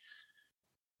that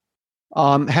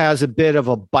has a bit of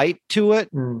a bite to it,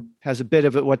 has a bit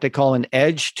of what they call an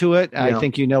edge to it. Yeah. I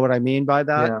think you know what I mean by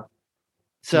that. Yeah.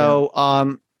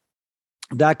 So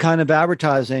that kind of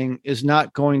advertising is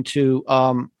not going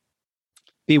to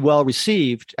be well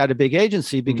received at a big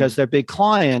agency because they're big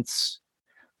clients.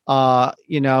 When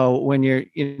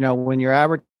you're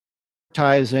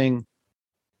advertising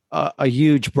a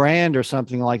huge brand or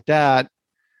something like that,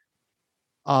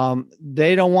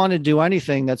 they don't want to do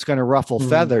anything that's going to ruffle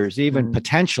feathers, even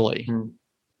potentially.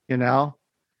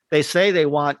 They say they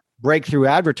want breakthrough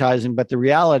advertising, but the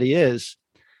reality is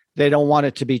they don't want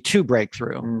it to be too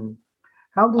breakthrough.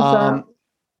 How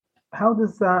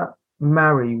does that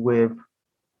marry with,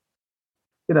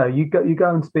 you go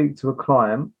and speak to a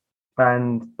client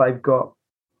and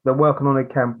they're working on a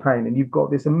campaign, and you've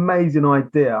got this amazing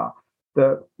idea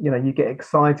that you get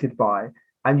excited by,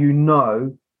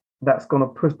 and that's going to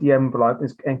push the envelope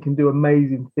and can do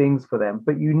amazing things for them.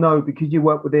 But because you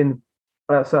work within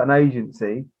a certain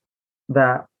agency,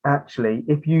 that actually,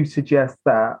 if you suggest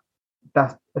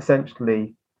that's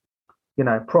essentially,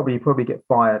 probably get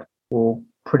fired or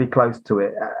pretty close to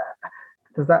it.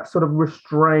 Does that sort of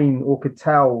restrain or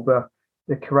curtail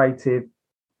the creative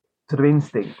sort of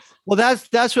instincts? Well,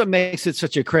 that's what makes it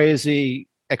such a crazy,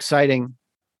 exciting,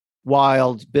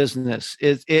 wild business.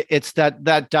 It's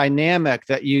that dynamic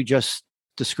that you just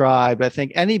described. I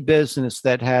think any business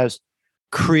that has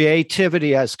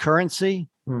creativity as currency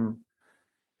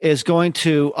is going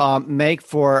to make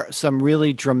for some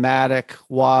really dramatic,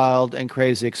 wild, and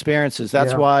crazy experiences.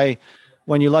 That's why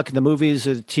when you look at the movies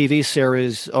or the TV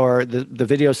series or the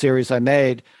video series I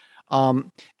made,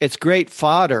 it's great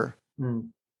fodder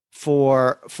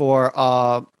for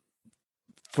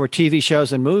TV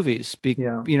shows and movies,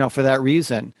 for that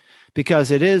reason,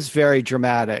 because it is very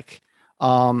dramatic.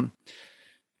 And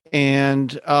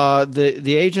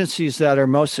the agencies that are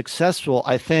most successful,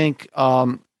 I think,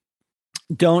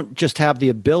 don't just have the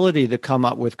ability to come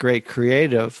up with great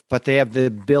creative, but they have the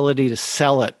ability to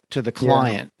sell it to the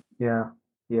client. Yeah.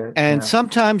 And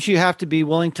sometimes you have to be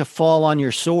willing to fall on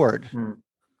your sword.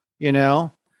 You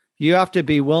know, you have to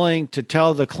be willing to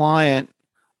tell the client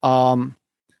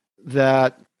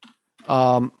that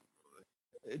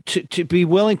to be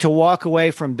willing to walk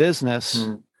away from business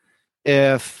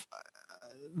if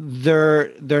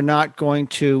they're not going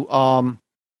to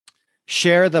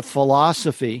share the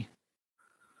philosophy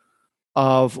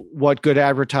of what good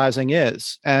advertising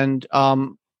is. And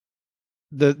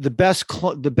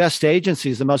the best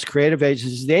agencies, the most creative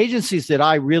agencies, the agencies that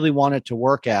I really wanted to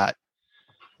work at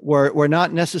were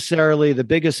not necessarily the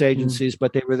biggest agencies,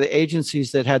 but they were the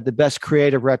agencies that had the best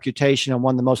creative reputation and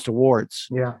won the most awards.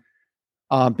 Yeah.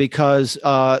 Because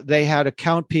they had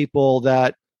account people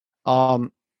that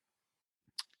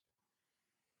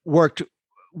worked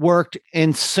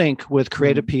in sync with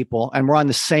creative people and were on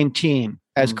the same team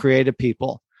as creative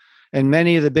people. And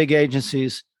many of the big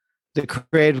agencies, the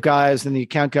creative guys and the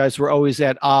account guys were always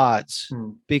at odds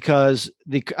because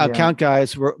the account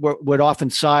guys would often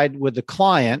side with the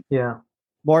client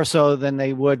more so than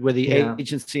they would with the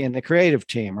agency and the creative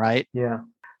team, right? Yeah.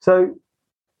 So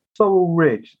Sorrel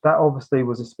Ridge, that obviously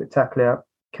was a spectacular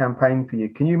campaign for you.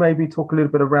 Can you maybe talk a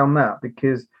little bit around that?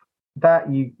 Because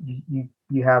that you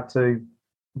had to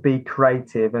be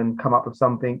creative and come up with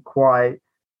something quite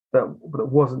that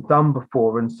wasn't done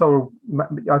before. And Sorrel,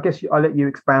 I guess I'll let you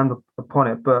expand upon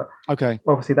it, but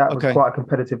obviously that was quite a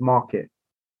competitive market.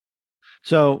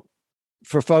 So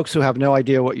for folks who have no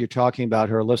idea what you're talking about,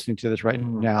 who are listening to this right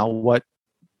now, what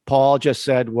Paul just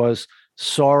said was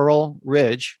Sorrel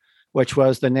Ridge, which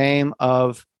was the name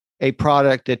of a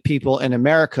product that people in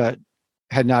America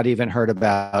had not even heard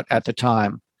about at the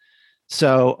time.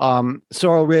 So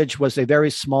Sorrel Ridge was a very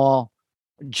small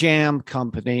jam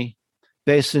company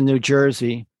based in New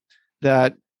Jersey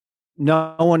that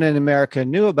no one in America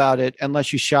knew about it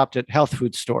unless you shopped at health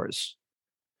food stores.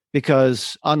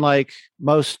 Because unlike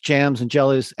most jams and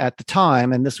jellies at the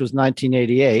time, and this was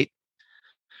 1988,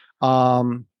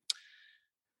 at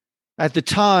the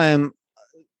time,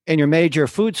 in your major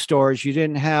food stores, you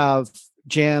didn't have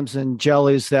jams and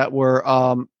jellies that were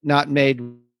not made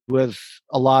with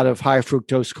a lot of high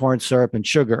fructose corn syrup and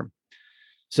sugar.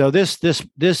 So this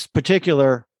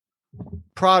particular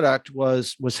product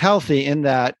was healthy in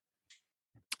that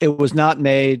it was not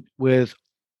made with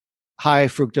high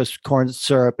fructose corn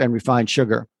syrup and refined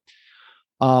sugar.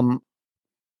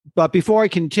 But before I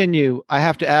continue, I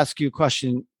have to ask you a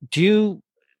question. Do you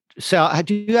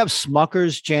have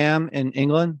Smucker's jam in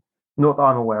England? Not that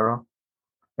I'm aware of.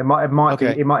 It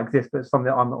might exist, but it's something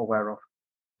that I'm not aware of.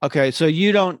 Okay, so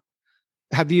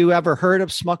have you ever heard of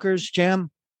Smucker's jam?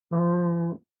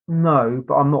 No,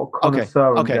 but I'm not a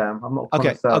connoisseur of jam. I'm not a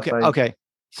connoisseur. Okay.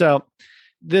 So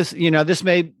this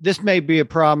may be a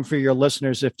problem for your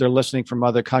listeners if they're listening from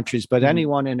other countries, but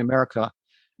anyone in America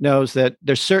knows that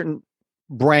there's certain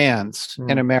brands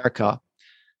in America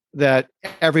that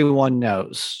everyone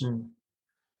knows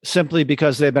simply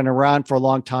because they've been around for a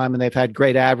long time and they've had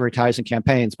great advertising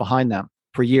campaigns behind them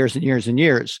for years and years and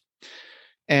years.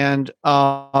 And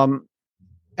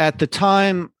at the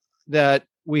time that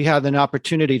we had an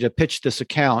opportunity to pitch this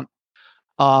account,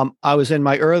 I was in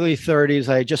my early 30s.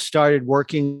 I had just started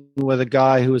working with a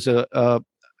guy who was an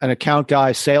account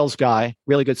guy, sales guy,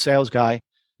 really good sales guy.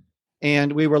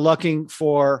 And we were looking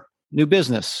for new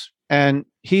business. And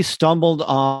he stumbled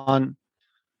on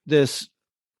this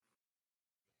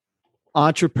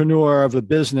entrepreneur of a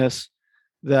business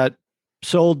that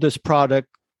sold this product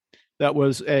that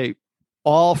was a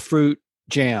all fruit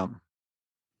jam.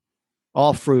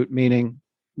 All fruit, meaning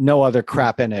no other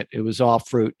crap in it. It was all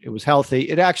fruit. It was healthy.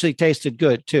 It actually tasted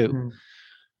good too.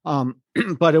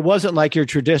 But it wasn't like your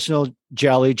traditional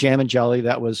jelly, jam and jelly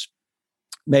that was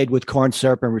made with corn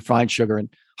syrup and refined sugar and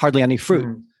hardly any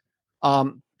fruit.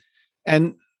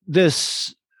 And the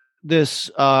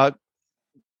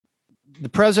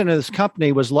president of this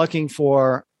company was looking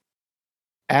for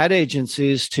ad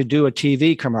agencies to do a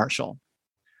TV commercial,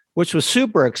 which was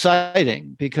super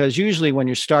exciting because usually when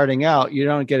you're starting out, you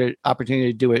don't get an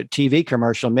opportunity to do a TV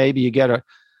commercial. Maybe you get a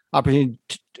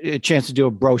chance to do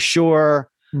a brochure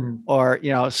or,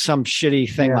 some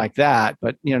shitty thing like that,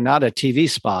 but, not a TV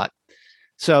spot.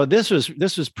 So this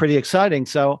was pretty exciting.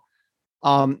 So,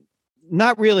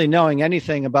 not really knowing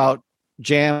anything about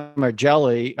jam or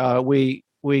jelly, we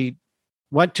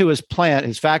went to his plant,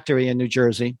 his factory in New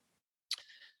Jersey,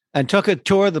 and took a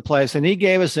tour of the place. And he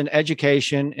gave us an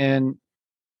education in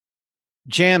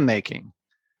jam making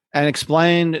and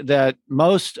explained that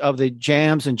most of the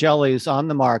jams and jellies on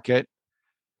the market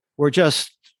were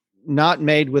just not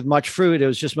made with much fruit. It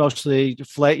was just mostly,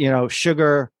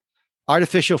 sugar,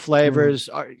 artificial flavors,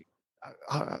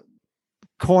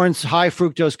 corns, high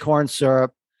fructose corn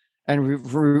syrup, and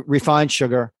refined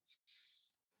sugar.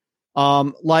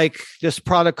 Like this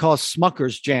product called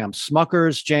Smucker's Jam.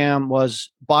 Smucker's Jam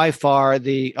was by far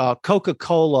the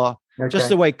Coca-Cola, just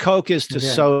the way Coke is to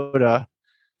soda,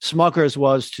 Smucker's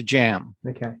was to jam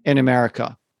in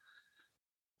America.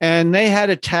 And they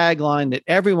had a tagline that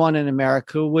everyone in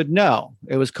America would know.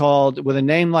 It was called, with a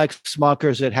name like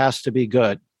Smucker's, it has to be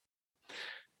good.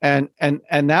 And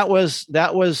that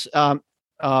was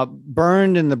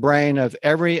burned in the brain of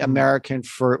every American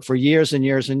for years and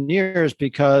years and years,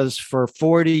 because for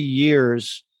 40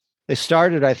 years, they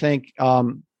started, I think,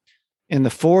 in the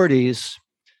 40s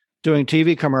doing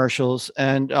TV commercials.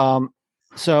 And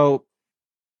so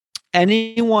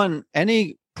any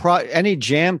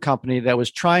jam company that was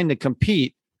trying to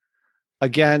compete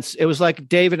against, it was like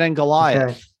David and Goliath.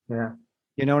 Okay. Yeah.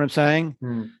 You know what I'm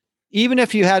saying? Even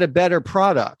if you had a better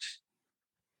product,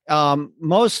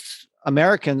 most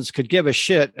Americans could give a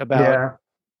shit about,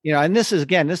 and this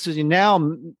is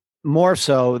now more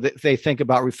so that they think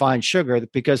about refined sugar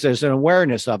because there's an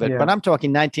awareness of it, but I'm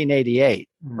talking 1988,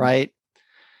 right?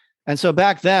 And so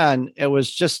back then it was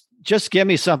just give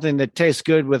me something that tastes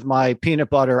good with my peanut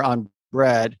butter on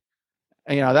bread.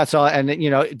 That's all. And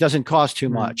it doesn't cost too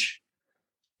much.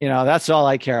 That's all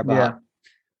I care about. Yeah.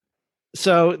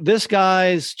 So this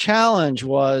guy's challenge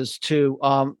was to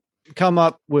come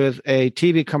up with a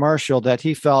TV commercial that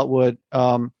he felt would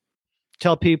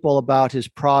tell people about his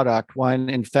product, when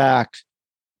in fact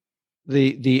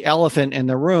the elephant in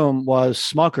the room was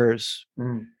Smucker's.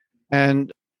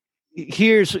 And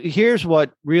here's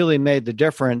what really made the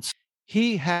difference.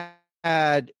 He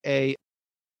had a,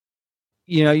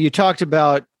 you talked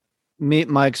about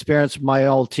my experience with my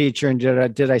old teacher, and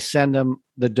did I send him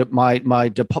my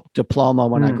diploma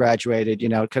when I graduated?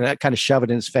 Kind of shove it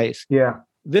in his face. Yeah.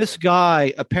 This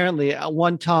guy apparently at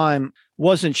one time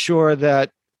wasn't sure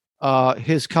that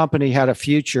his company had a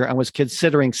future and was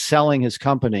considering selling his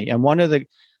company. And one of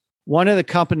the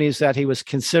companies that he was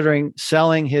considering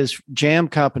selling his jam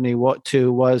company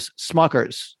to was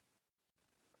Smucker's,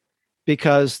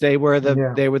 because they were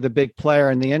the big player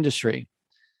in the industry.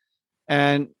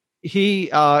 And he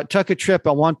took a trip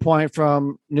at one point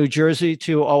from New Jersey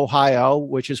to Ohio,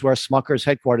 which is where Smucker's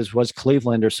headquarters was,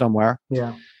 Cleveland or somewhere.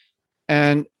 Yeah.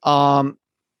 And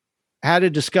had a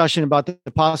discussion about the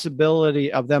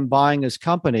possibility of them buying his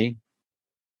company.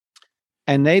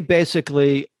 And they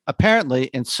basically, apparently,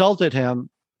 insulted him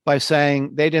by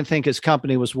saying they didn't think his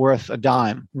company was worth a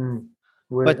dime,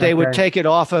 but they would take it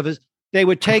off of his. They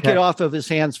would take it off of his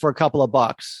hands for a couple of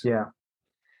bucks. Yeah.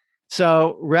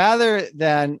 So rather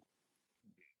than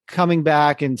coming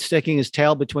back and sticking his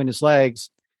tail between his legs,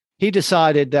 he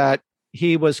decided that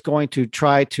he was going to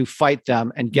try to fight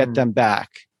them and get them back.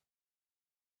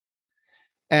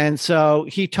 And so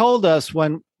he told us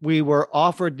when we were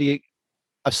offered the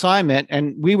assignment,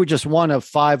 and we were just one of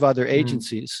 5 other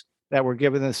agencies that were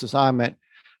given this assignment.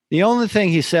 The only thing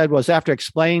he said was, after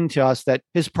explaining to us that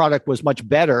his product was much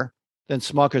better than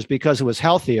Smucker's because it was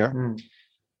healthier,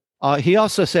 he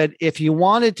also said, if you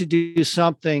wanted to do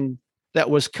something that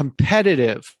was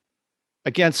competitive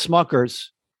against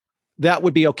Smucker's, that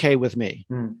would be okay with me.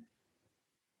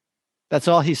 That's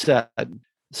all he said.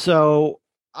 So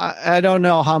I don't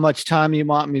know how much time you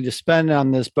want me to spend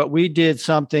on this, but we did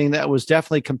something that was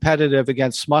definitely competitive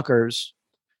against Smucker's.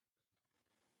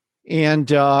 And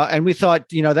we thought,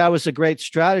 that was a great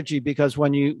strategy, because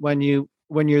when you're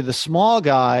the small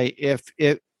guy, if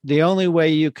the only way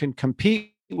you can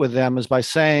compete with them is by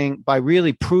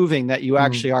really proving that you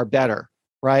actually are better,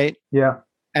 right? Yeah.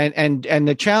 And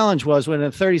the challenge was, when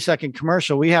a 30-second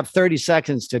commercial, we have 30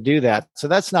 seconds to do that. So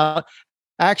that's not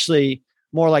actually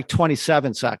more like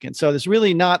 27 seconds. So there's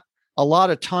really not a lot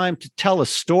of time to tell a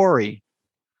story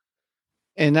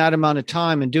in that amount of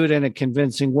time and do it in a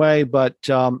convincing way. But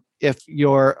if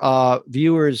your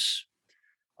viewers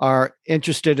are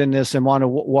interested in this and want to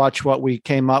watch what we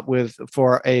came up with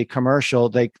for a commercial,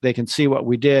 they can see what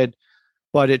we did.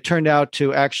 But it turned out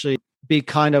to actually be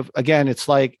kind of, again, it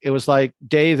was like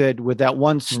David with that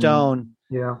one stone,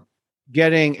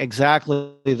 getting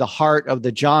exactly the heart of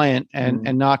the giant and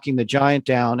knocking the giant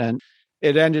down. And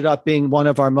it ended up being one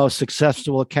of our most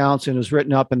successful accounts, and was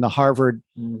written up in the Harvard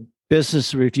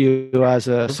Business Review as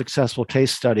a successful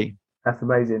case study. That's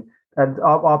amazing. And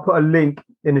I'll put a link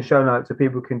in the show notes so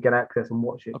people can get access and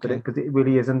watch it. Okay. Because it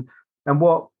really is. And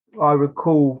what I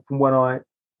recall from when I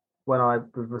was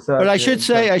researching. But I should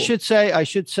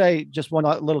say just one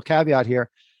little caveat here.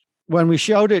 When we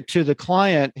showed it to the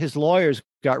client, his lawyers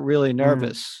got really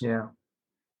nervous. Yeah.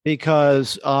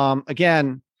 Because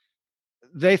again,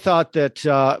 they thought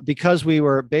that because we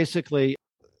were basically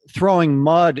throwing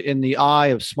mud in the eye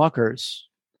of Smuckers,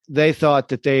 they thought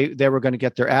that they were going to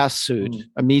get their ass sued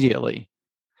immediately,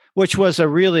 which was a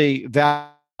really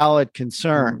valid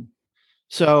concern.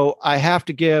 So I have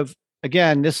to give,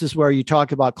 again, this is where you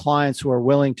talk about clients who are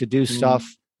willing to do stuff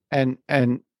and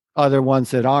other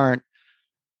ones that aren't.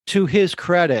 To his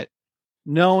credit,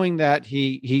 knowing that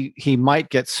he might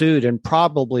get sued and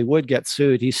probably would get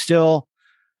sued, he still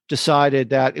decided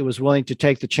that it was willing to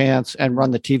take the chance and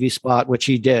run the TV spot, which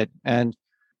he did. And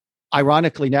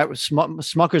ironically,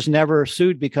 Smuckers never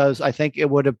sued because I think it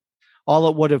would have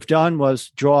done was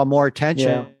draw more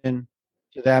attention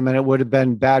to them, and it would have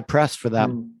been bad press for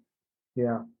them.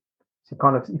 Yeah, so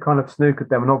you kind of snookered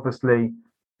them, and obviously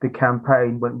the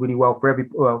campaign went really well for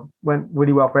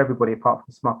everybody apart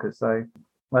from Smuckers. So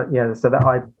so that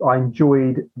I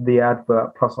enjoyed the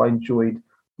advert, plus I enjoyed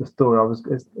the story.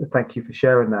 Thank you for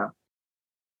sharing that.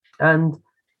 And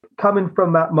coming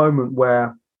from that moment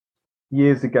where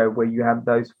years ago, where you had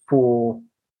those 4,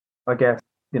 I guess,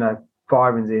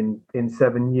 firings in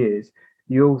 7 years,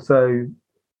 you also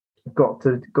got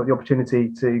the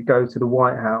opportunity to go to the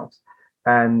White House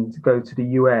and go to the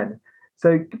UN.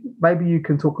 So maybe you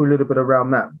can talk a little bit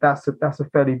around that. That's a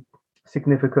fairly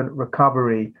significant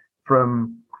recovery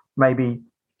from maybe,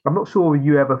 I'm not sure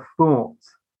you ever thought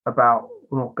about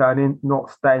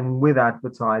not staying with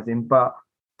advertising, but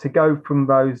to go from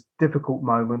those difficult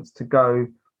moments to go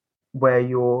where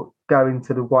you're going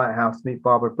to the White House to meet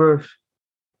Barbara Bush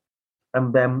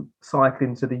and then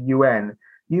cycling to the UN.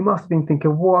 You must have been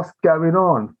thinking, what's going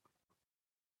on?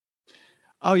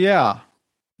 Oh, yeah.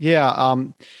 Yeah.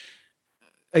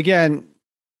 Again,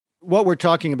 what we're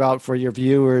talking about for your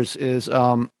viewers is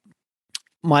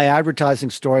my advertising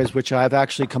stories, which I've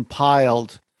actually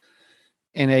compiled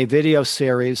in a video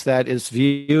series that is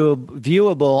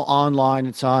viewable online.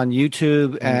 It's on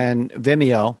YouTube and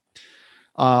Vimeo.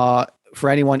 For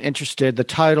anyone interested, the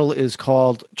title is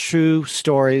called True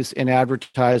Stories in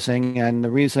Advertising. And the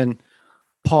reason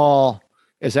Paul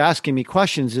is asking me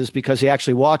questions is because he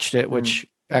actually watched it, which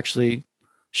actually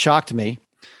shocked me.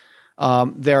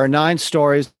 There are 9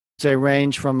 stories. They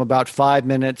range from about 5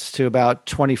 minutes to about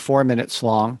 24 minutes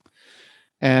long.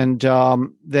 And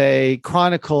they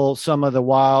chronicle some of the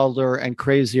wilder and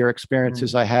crazier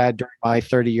experiences I had during my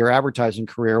 30-year advertising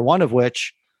career, one of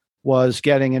which was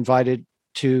getting invited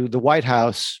to the White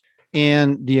House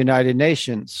and the United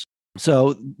Nations.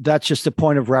 So that's just a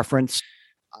point of reference.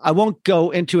 I won't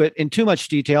go into it in too much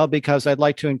detail because I'd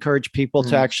like to encourage people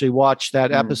to actually watch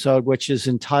that episode, which is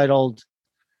entitled,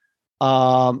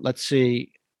 the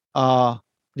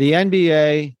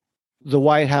NBA, the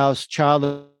White House,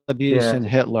 child abuse, and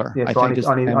Hitler. Yeah, so I need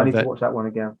to watch that one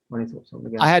again.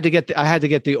 I had to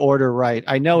get the order right.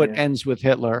 I know it ends with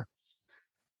Hitler.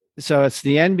 So it's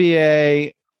the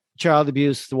NBA, child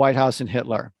abuse, the White House, and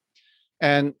Hitler.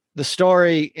 And the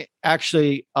story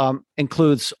actually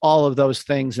includes all of those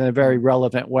things in a very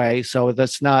relevant way. So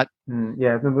that's not...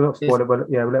 we're not spoiling, but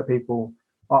we let people...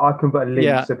 I can put a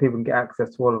link so people can get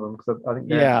access to all of them. Because I think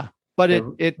but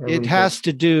it has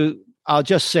to do... I'll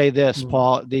just say this,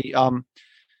 Paul.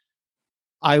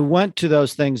 I went to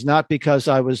those things not because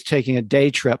I was taking a day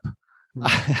trip.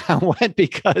 I went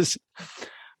because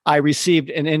I received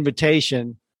an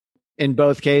invitation in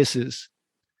both cases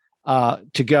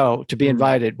to be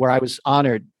invited, where I was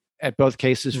honored at both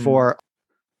cases for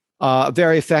a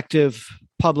very effective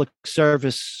public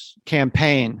service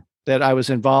campaign that I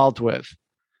was involved with,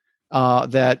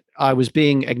 that I was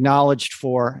being acknowledged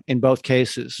for in both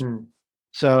cases.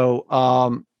 So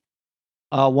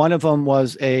one of them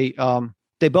was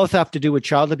they both have to do with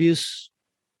child abuse.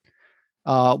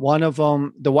 One of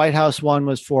them, the White House one,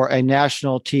 was for a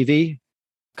national TV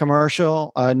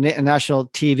commercial, a national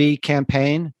TV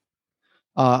campaign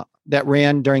that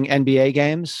ran during NBA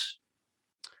games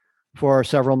for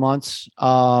several months.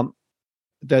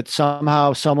 That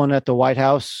somehow someone at the White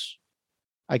House,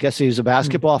 I guess he was a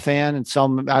basketball fan, and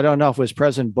I don't know if it was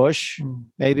President Bush,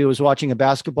 maybe he was watching a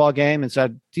basketball game and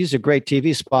said, "These are great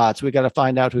TV spots. We got to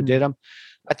find out who did them."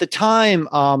 At the time,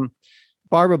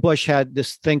 Barbara Bush had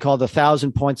this thing called the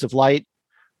 1,000 Points of Light,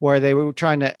 where they were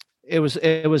trying to, it was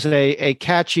a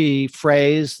catchy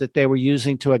phrase that they were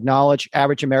using to acknowledge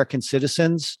average American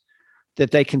citizens, that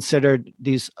they considered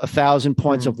these 1,000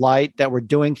 points of light that were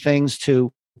doing things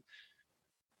to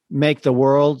make the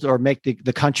world or make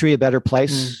the country a better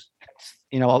place,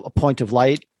 a point of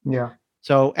light. Yeah.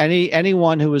 So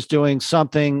anyone who was doing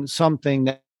something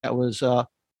that was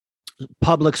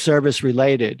public service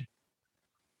related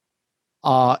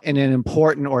in an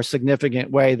important or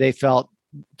significant way, they felt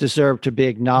deserved to be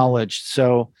acknowledged.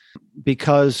 So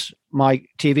because my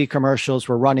TV commercials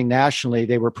were running nationally,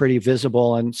 they were pretty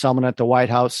visible, and someone at the White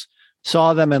House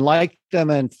saw them and liked them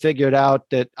and figured out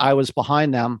that I was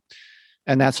behind them.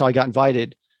 And that's how I got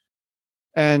invited.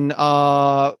 And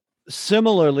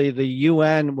similarly, the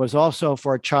UN was also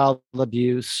for child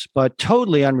abuse, but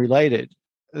totally unrelated.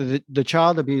 The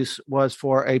child abuse was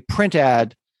for a print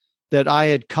ad that I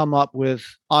had come up with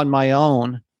on my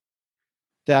own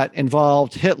that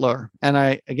involved Hitler. And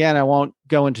I won't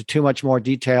go into too much more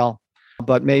detail,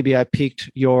 but maybe I piqued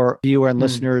your viewer and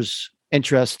listeners'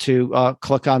 interest to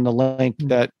click on the link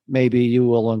that maybe you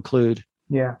will include.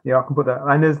 Yeah, I can put that.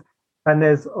 And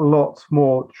there's lots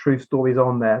more true stories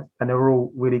on there, and they're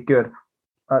all really good.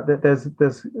 There's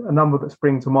a number that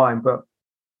spring to mind, but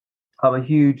I'm a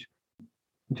huge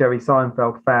Jerry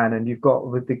Seinfeld fan, and you've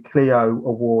got the Clio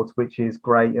Awards, which is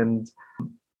great, and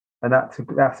that's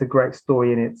a great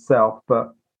story in itself.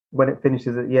 But when it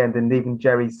finishes at the end, and even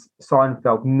Jerry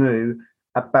Seinfeld knew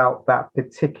about that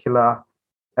particular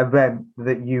event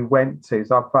that you went to,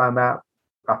 so I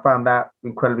found that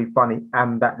incredibly funny,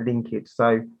 and that linkage.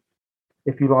 So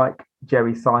if you like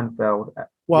Jerry Seinfeld.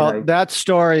 Well, that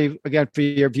story, again, for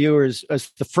your viewers,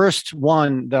 is the first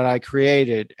one that I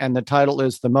created. And the title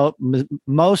is The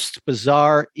Most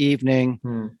Bizarre Evening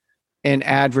in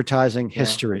Advertising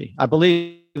History. I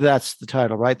believe that's the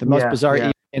title, right? The Most Bizarre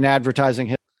Evening in Advertising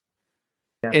History.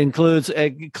 Yeah. Includes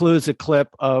a clip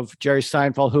of Jerry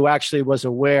Seinfeld, who actually was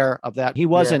aware of that. He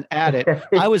wasn't at it.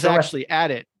 I was actually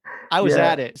at it. I was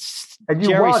at it. And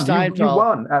you won.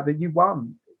 Seinfeld, you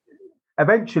won.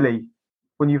 Eventually,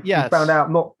 when you found out,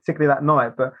 not particularly that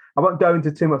night, but I won't go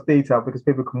into too much detail because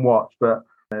people can watch. But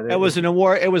it was an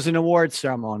award. It was an award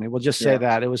ceremony. We'll just say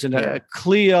that it was a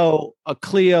Clio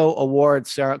award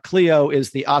ceremony. Clio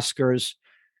is the Oscars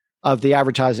of the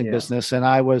advertising business, and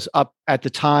I was up at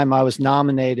the time. I was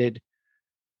nominated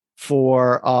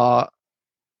for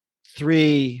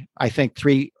three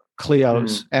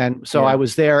Clios, and so I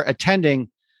was there attending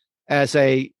as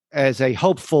a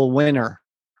hopeful winner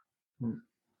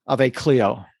of a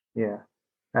Clio. Yeah.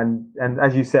 And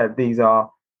as you said, these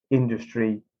are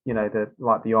industry, like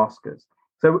the Oscars.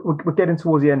 So we're getting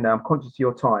towards the end now. I'm conscious of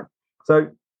your time. So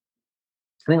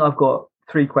I think I've got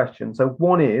 3 questions. So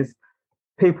one is,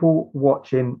 people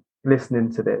watching,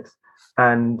 listening to this,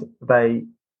 and they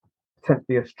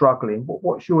potentially are struggling.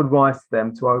 What's your advice to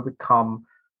them to overcome,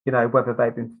 whether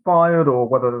they've been fired or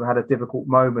whether they've had a difficult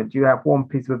moment? Do you have one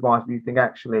piece of advice where you think,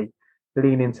 actually,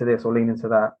 lean into this or lean into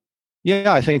that?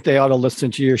 Yeah, I think they ought to listen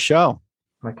to your show.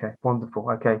 Okay,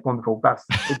 wonderful. That's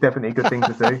definitely a good thing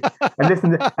to do.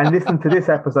 And listen to this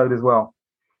episode as well.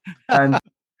 And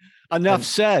enough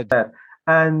said.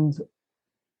 And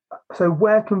so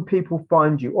where can people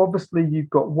find you? Obviously, you've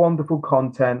got wonderful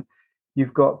content.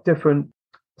 You've got different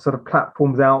sort of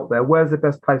platforms out there. Where's the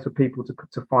best place for people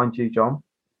to find you, John?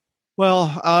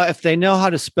 Well, if they know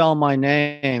how to spell my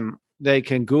name, they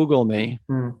can Google me.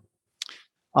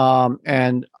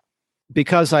 And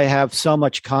because I have so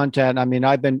much content, I mean,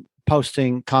 I've been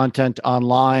posting content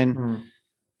online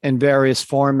in various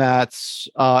formats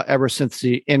ever since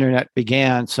the internet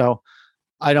began. So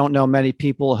I don't know many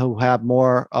people who have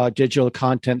more digital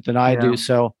content than I do.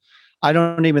 So I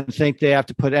don't even think they have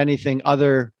to put anything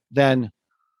other than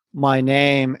my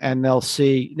name, and they'll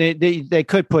see. They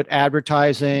could put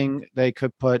advertising. They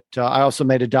could put. I also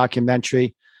made a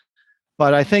documentary,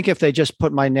 but I think if they just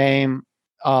put my name,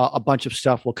 a bunch of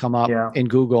stuff will come up in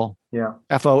Google. Yeah.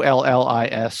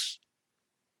 FOLLIS.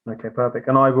 Okay, perfect.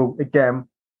 And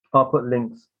I'll put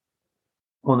links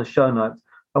on the show notes.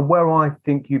 And where I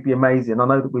think you'd be amazing, I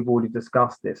know that we've already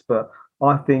discussed this, but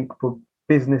I think for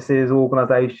businesses,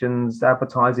 organizations,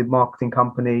 advertising, marketing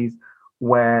companies,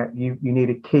 where you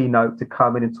need a keynote to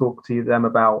come in and talk to them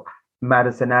about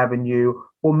Madison Avenue,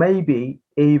 or maybe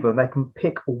even they can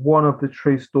pick one of the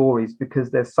true stories,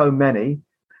 because there's so many.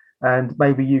 And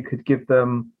maybe you could give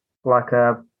them like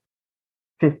a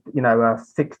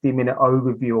 60-minute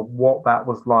overview of what that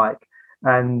was like.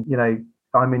 And,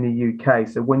 I'm in the UK.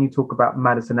 So when you talk about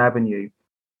Madison Avenue,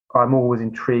 I'm always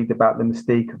intrigued about the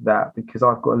mystique of that, because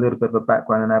I've got a little bit of a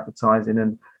background in advertising,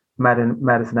 and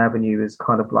Madison Avenue is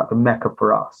kind of like the mecca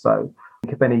for us. So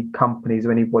if any companies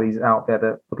or anybody's out there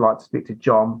that would like to speak to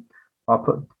John, I'll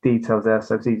put details there.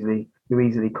 So you're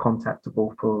easily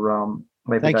contactable for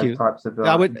maybe Thank those you. types of.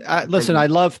 Listen. I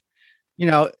love,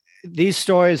 these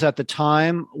stories at the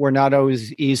time were not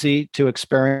always easy to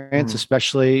experience,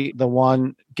 especially the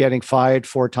one getting fired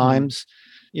 4 times.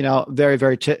 Very,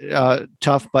 very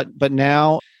tough. But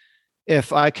now,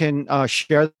 if I can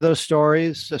share those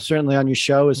stories, certainly on your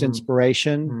show, as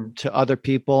inspiration to other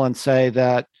people, and say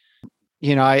that,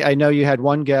 I know you had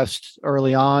one guest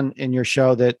early on in your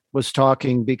show that was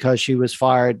talking because she was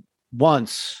fired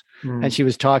once, and she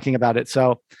was talking about it.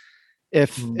 So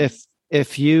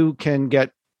if you can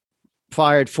get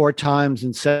fired 4 times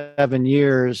in 7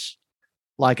 years,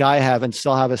 like I have, and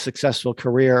still have a successful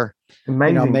career,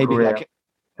 amazing maybe career.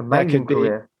 that could be.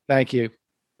 Thank you.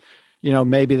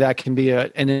 Maybe that can be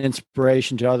an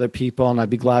inspiration to other people, and I'd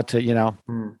be glad to. I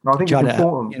think it's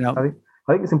important. I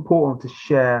think it's important to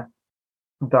share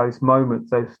those moments,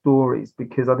 those stories,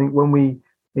 because I think when we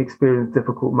experience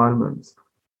difficult moments,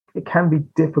 it can be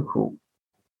difficult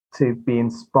to be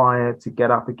inspired to get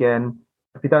up again.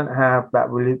 If you don't have that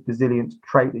resilience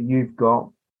trait that you've got,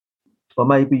 or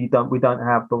maybe we don't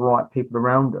have the right people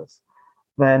around us,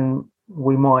 then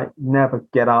we might never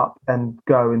get up and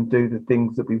go and do the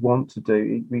things that we want to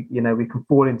do. We can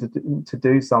fall into to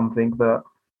do something that,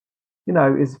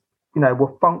 is,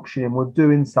 we're functioning, we're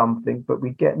doing something, but we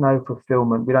get no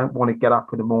fulfillment. We don't want to get up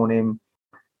in the morning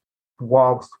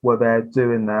whilst we're there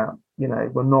doing that.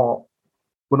 We're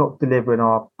not delivering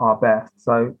our best.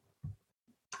 So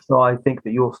I think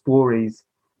that your stories,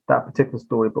 that particular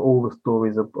story, but all the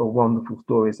stories are wonderful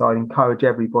stories. So I'd encourage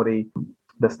everybody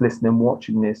that's listening,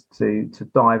 watching this, to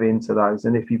dive into those.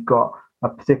 And if you've got a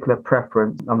particular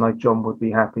preference, I know John would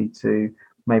be happy to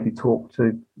maybe talk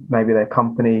to their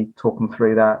company, talk them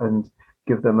through that, and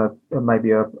give them a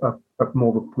more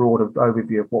of a broader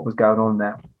overview of what was going on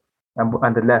there, and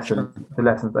the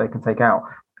lessons they can take out.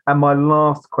 And my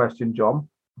last question, John,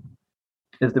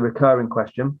 is the recurring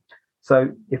question.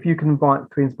 So if you can invite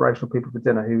 3 inspirational people for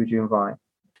dinner, who would you invite?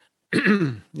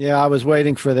 Yeah, I was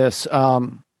waiting for this. I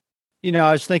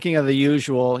was thinking of the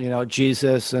usual,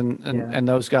 Jesus and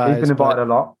those guys. He's been invited a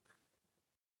lot.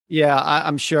 Yeah,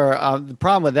 I'm sure. The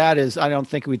problem with that is I don't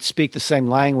think we'd speak the same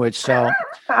language. So,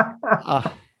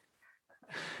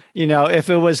 if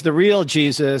it was the real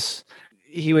Jesus,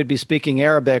 he would be speaking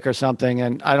Arabic or something,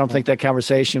 and I don't think that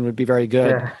conversation would be very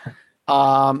good. Yeah.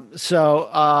 So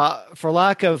for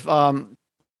lack of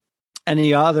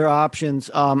any other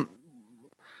options,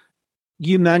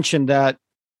 you mentioned that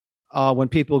when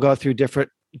people go through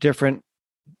different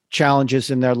challenges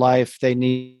in their life, they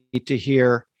need to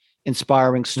hear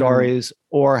inspiring stories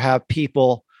or have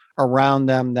people around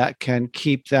them that can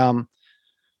keep them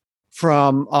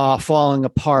from falling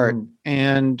apart.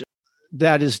 And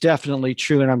that is definitely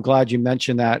true. And I'm glad you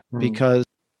mentioned that, because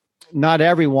not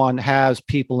everyone has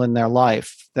people in their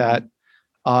life that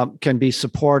can be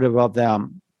supportive of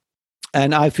them.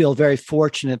 And I feel very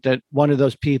fortunate that one of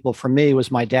those people for me was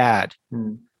my dad.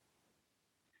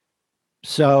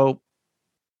 So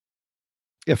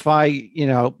if I,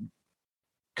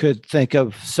 could think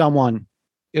of someone,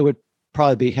 it would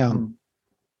probably be him.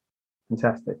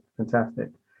 Fantastic.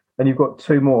 And you've got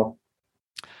 2 more.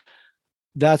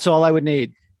 That's all I would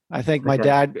need. I think my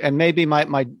dad, and maybe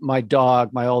my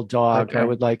dog, my old dog. Okay. I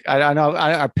would like. I don't know.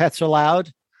 Are pets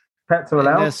allowed? Pets are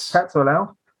allowed. Pets are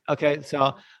allowed. Okay,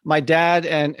 so my dad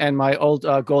and my old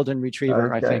golden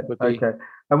retriever, I think, would be okay.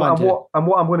 And what I'm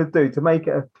going to do to make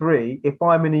it a 3, if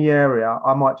I'm in the area,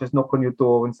 I might just knock on your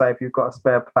door and say if you've got a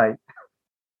spare plate.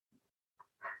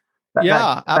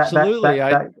 Absolutely.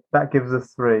 That gives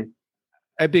us 3.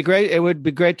 It'd be great. It would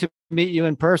be great to meet you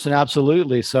in person.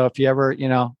 Absolutely. So if you ever,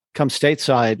 come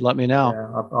stateside, let me know.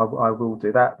 Yeah, I will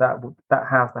do that. That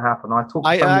has to happen.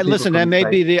 I listen. And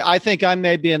maybe I think I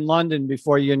may be in London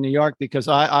before you in New York, because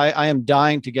I am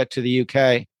dying to get to the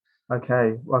UK.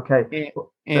 Okay.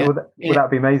 Would that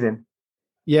be amazing?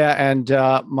 Yeah, and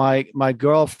my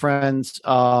girlfriend's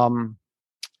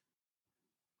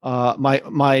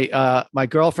my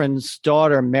girlfriend's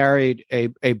daughter married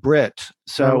a Brit,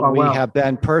 so we have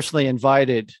been personally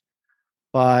invited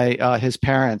by his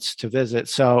parents to visit.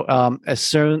 So as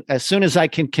soon as I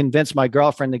can convince my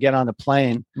girlfriend to get on a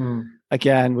plane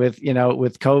again with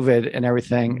COVID and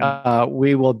everything,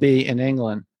 we will be in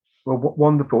England. Well,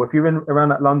 wonderful. If you're around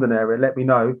that London area, let me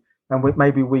know, and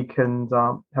maybe we can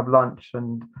have lunch,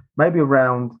 and maybe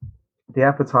around the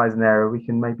advertising area, we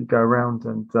can maybe go around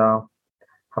and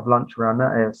have lunch around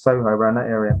that area, Soho, around that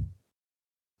area.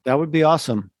 That would be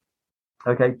awesome.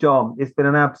 Okay, John, it's been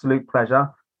an absolute pleasure.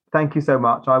 Thank you so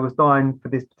much. I was dying for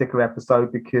this particular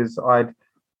episode because I'd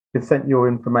been sent your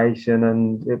information,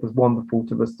 and it was wonderful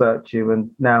to research you,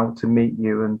 and now to meet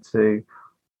you and to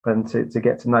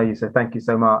get to know you. So thank you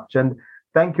so much. And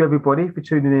Thank you, everybody, for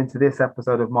tuning in to this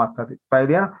episode of My Perfect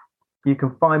Failure. You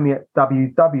can find me at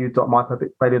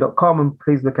www.myperfectfailure.com, and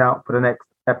please look out for the next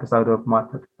episode of My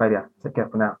Perfect Failure. Take care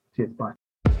for now. Cheers. Bye.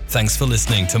 Thanks for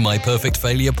listening to My Perfect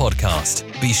Failure podcast.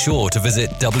 Be sure to visit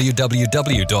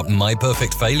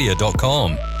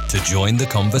www.myperfectfailure.com to join the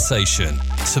conversation.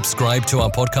 Subscribe to our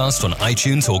podcast on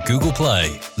iTunes or Google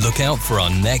Play. Look out for our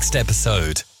next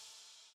episode.